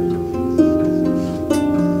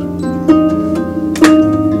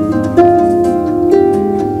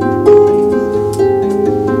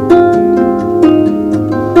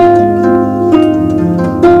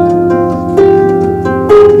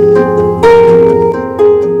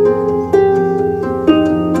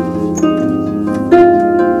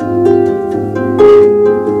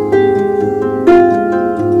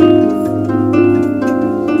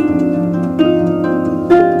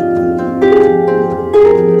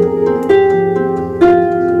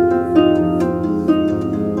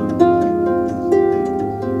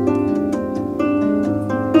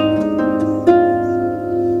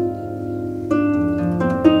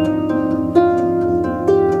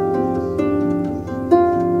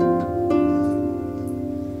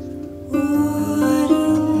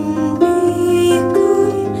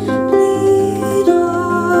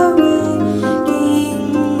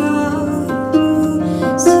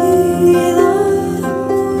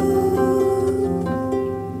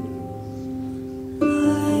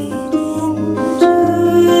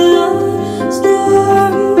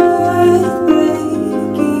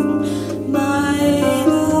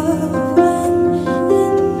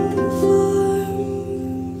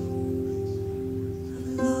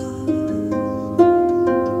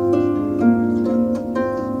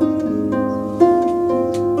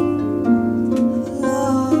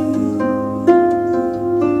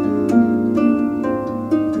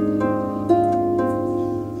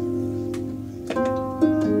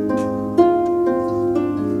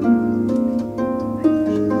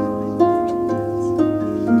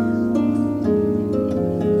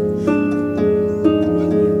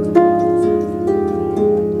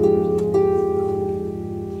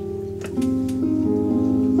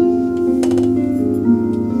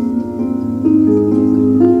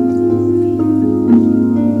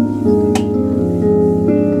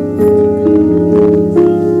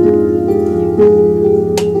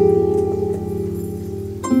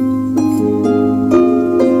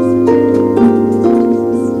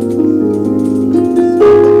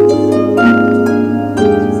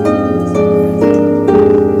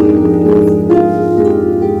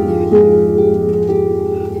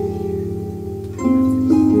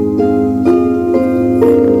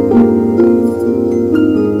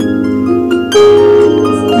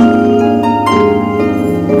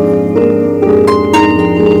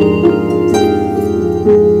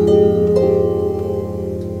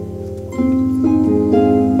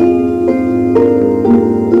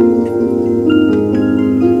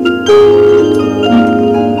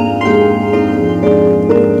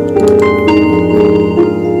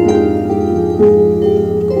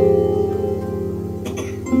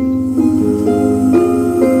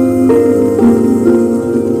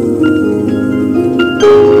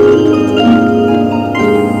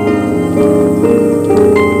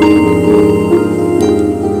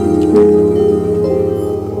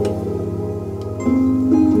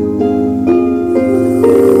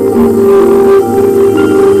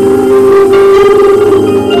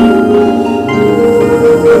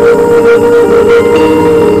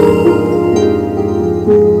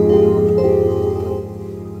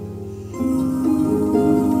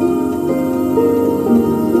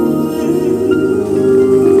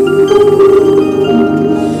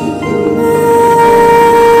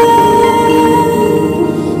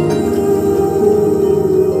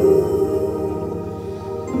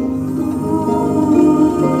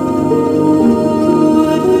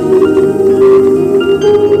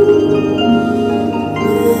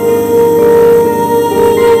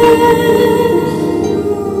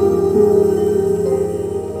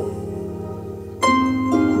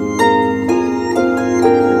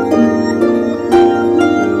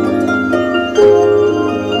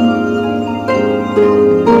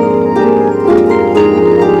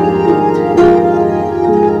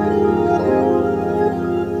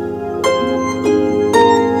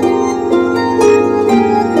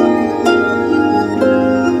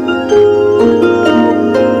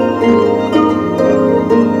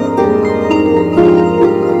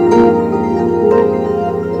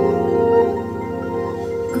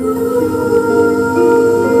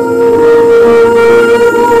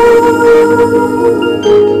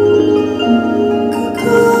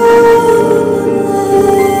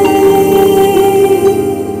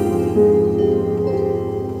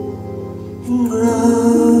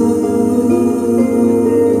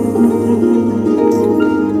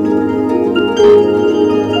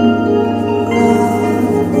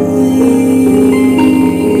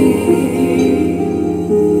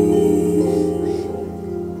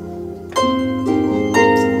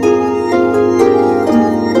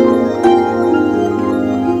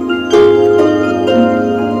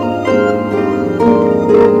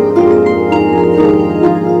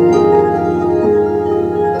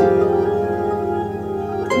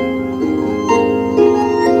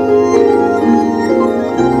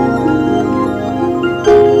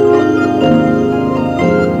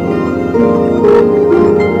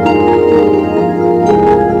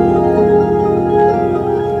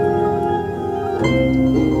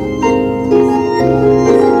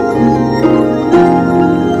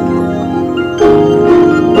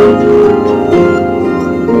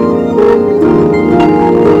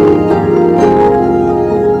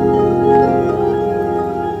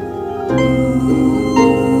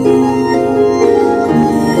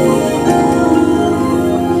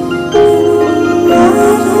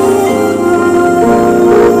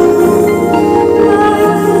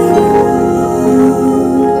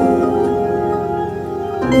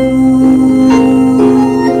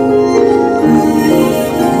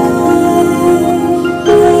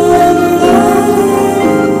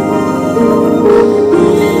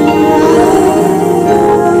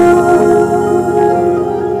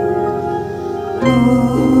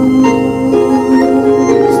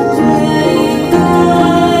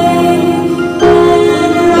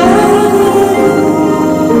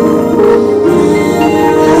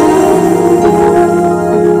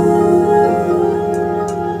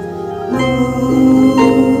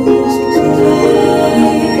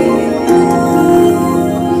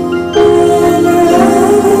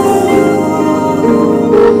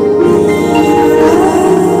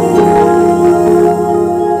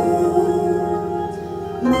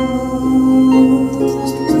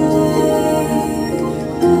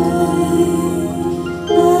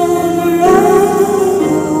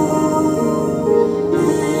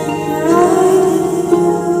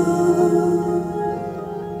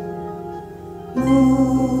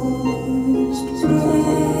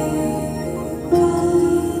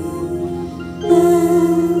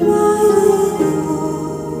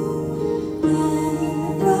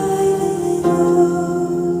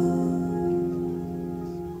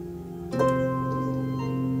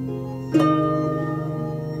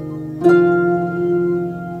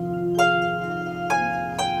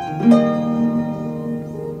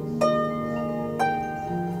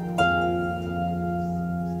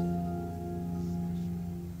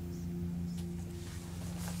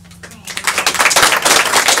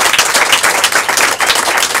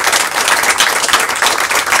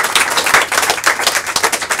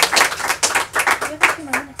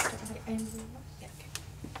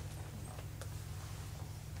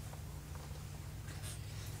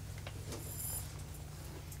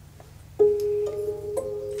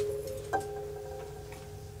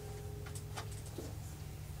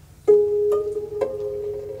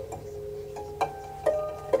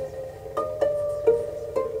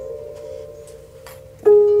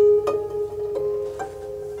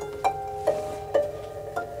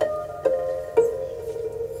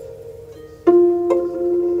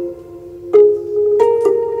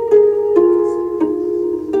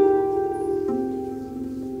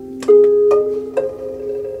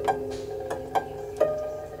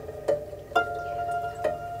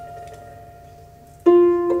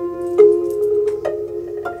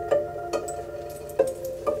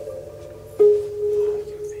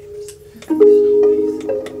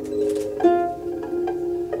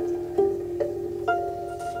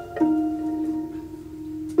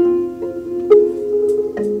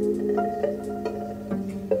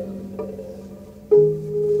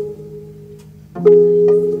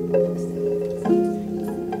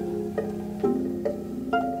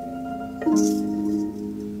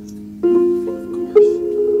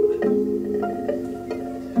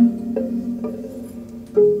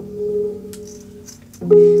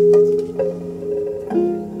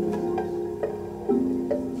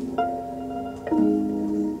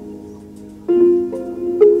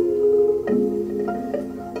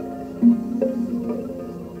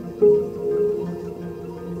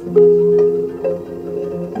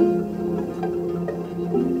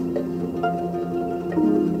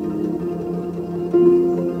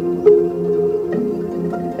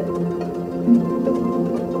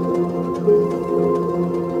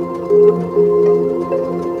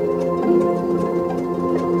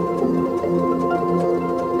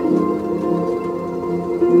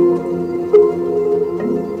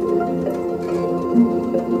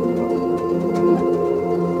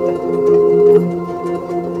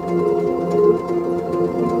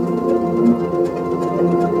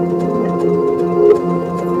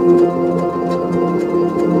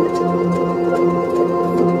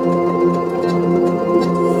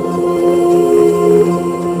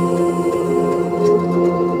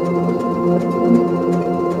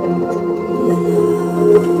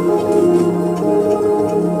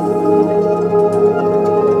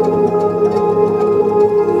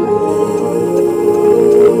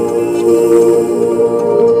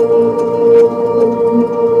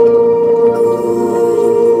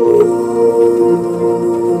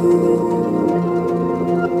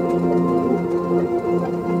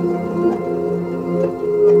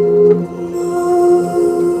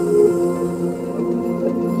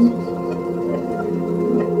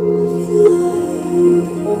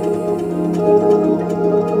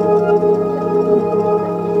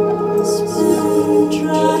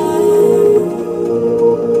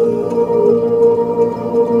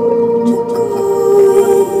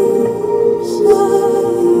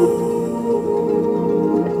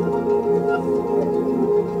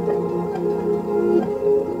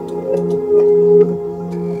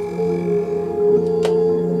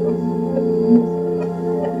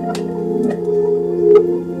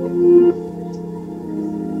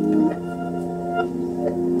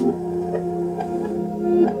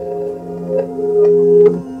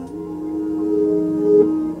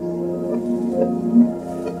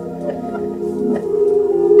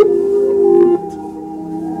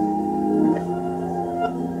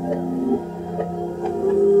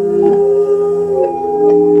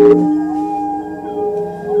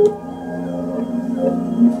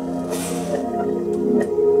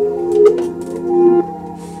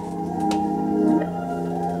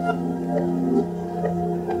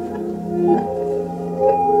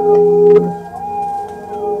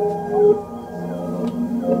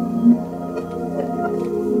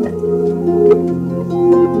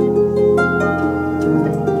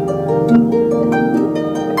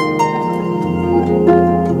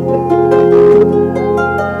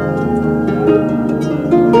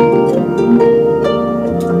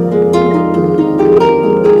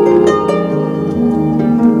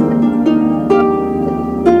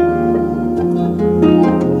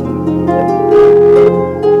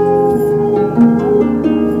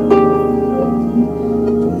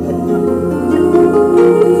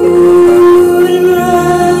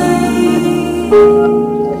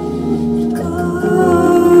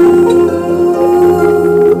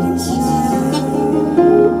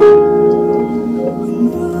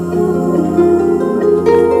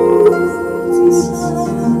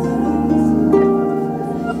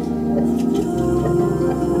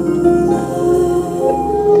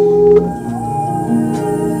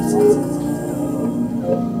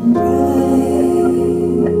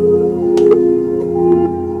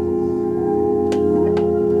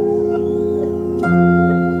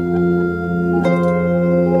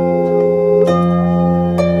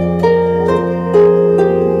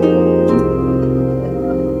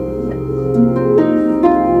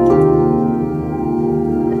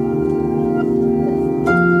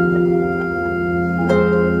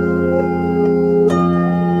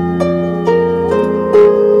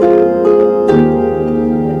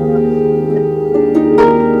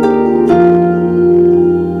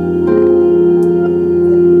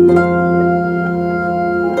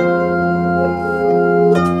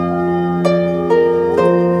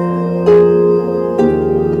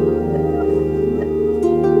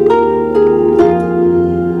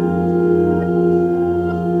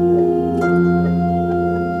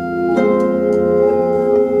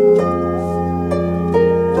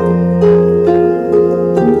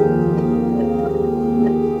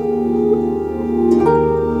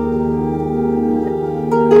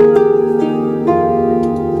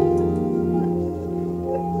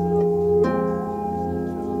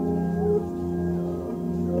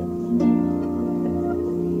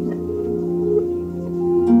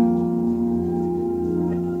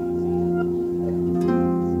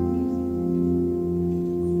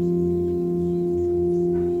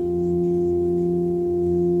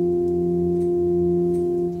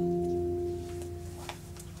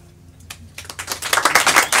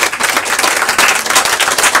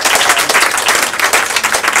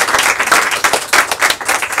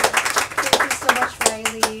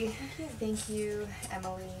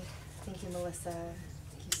 Melissa,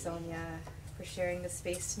 thank you, Sonya, for sharing the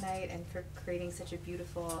space tonight and for creating such a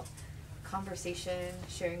beautiful conversation,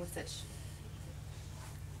 sharing with such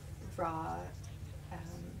raw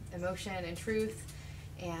emotion and truth,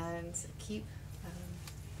 and keep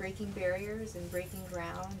breaking barriers and breaking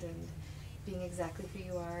ground and being exactly who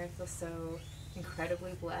you are. I feel so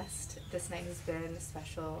incredibly blessed. This night has been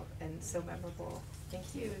special and so memorable.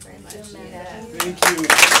 Thank you very much. Amanda. Thank you.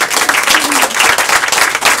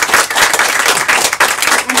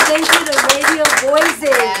 And thank you to Radio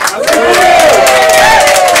Boise.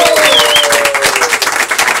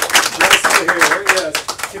 Nice to hear. Yes.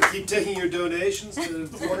 Keep taking your donations to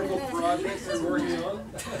wonderful projects they're working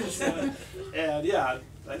on. And yeah,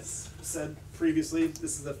 as said previously,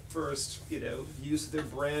 this is the first, use of their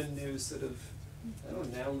brand new sort of,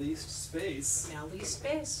 now leased space. Now leased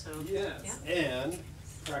space, so yes, yeah. and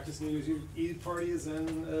practice New Year's Eve parties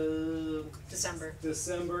in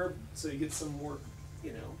December, so you get some work,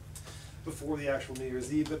 you know, before the actual New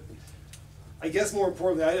Year's Eve. But I guess more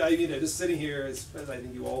importantly, I you know, just sitting here, as I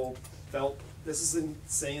think you all felt, this is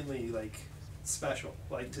insanely like special.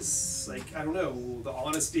 Like just like, I don't know, the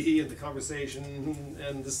honesty and the conversation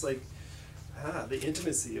and just like the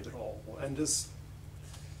intimacy of it all, and just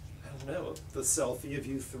I don't know, the selfie of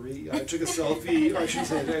you three. I took a selfie, or I should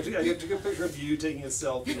say, I took a picture of you taking a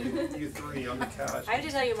selfie of you three on the couch. I have to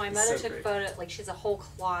tell you, my mother So took great. photo, like she has a whole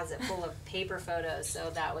closet full of paper photos, so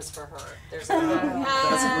that was for her. There's a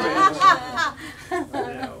That's great.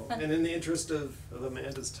 I know. And in the interest of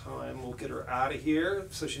Amanda's time, we'll get her out of here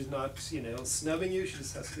so she's not, you know, snubbing you. She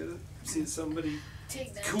just has to see somebody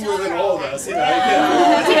cooler than all of us. You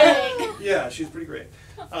know? Yeah, she's pretty great.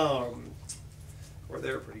 Or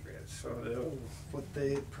they're pretty great. So I don't know what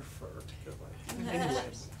they prefer to go by.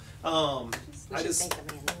 Anyways, we I should just.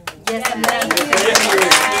 thank Amanda.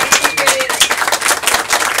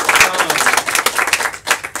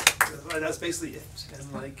 That's basically it.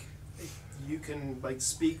 And like, you can like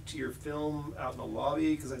speak to your film out in the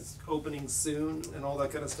lobby because it's opening soon and all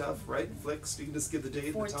that kind of stuff, right? Flicks. You can just give the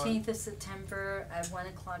date and the time. 14th of September at 1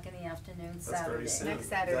 o'clock in the afternoon, That's Saturday. very soon. Next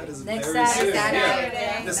Saturday. That is Next very Saturday. soon. Saturday.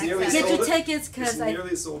 Yeah. It's Next nearly Saturday. Get sold your out. tickets It's because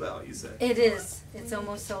nearly sold out, you say. it is. It's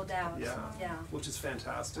almost sold out. Yeah. Yeah. Which is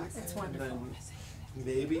fantastic. It's wonderful. And then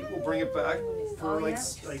maybe we'll bring it back for Oh, like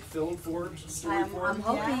yeah. like film forward, story I'm forward,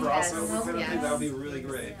 hoping, yes. crossover kind of Yes. thing. That would be really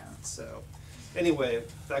great. Yeah. So, anyway,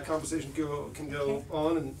 that conversation can go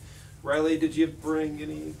on. And Riley, did you bring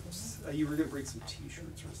any? You were gonna bring some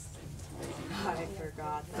T-shirts or things, maybe. I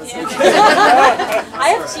forgot that. That's Yeah. okay. I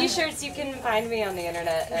have T-shirts. You can find me on the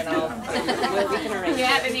internet, and we can arrange. You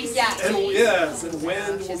have any? Yeah. And yes, and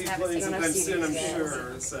WEND will She's be having playing some sometime CDs, soon, I'm yes.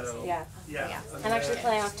 sure. So Yeah. yeah. I'm actually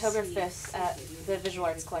playing October 5th at the Visual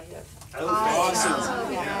Arts Collective. Oh, Awesome.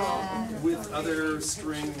 awesome. Yeah. With other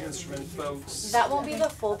string instrument folks. That won't be the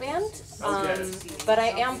full band, Okay. but I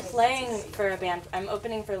am playing for a band. I'm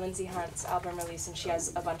opening for Lindsay Hunt's album release, and she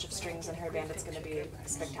has a bunch of strings in her band. It's going to be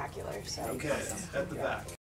spectacular. So. Okay, at the back.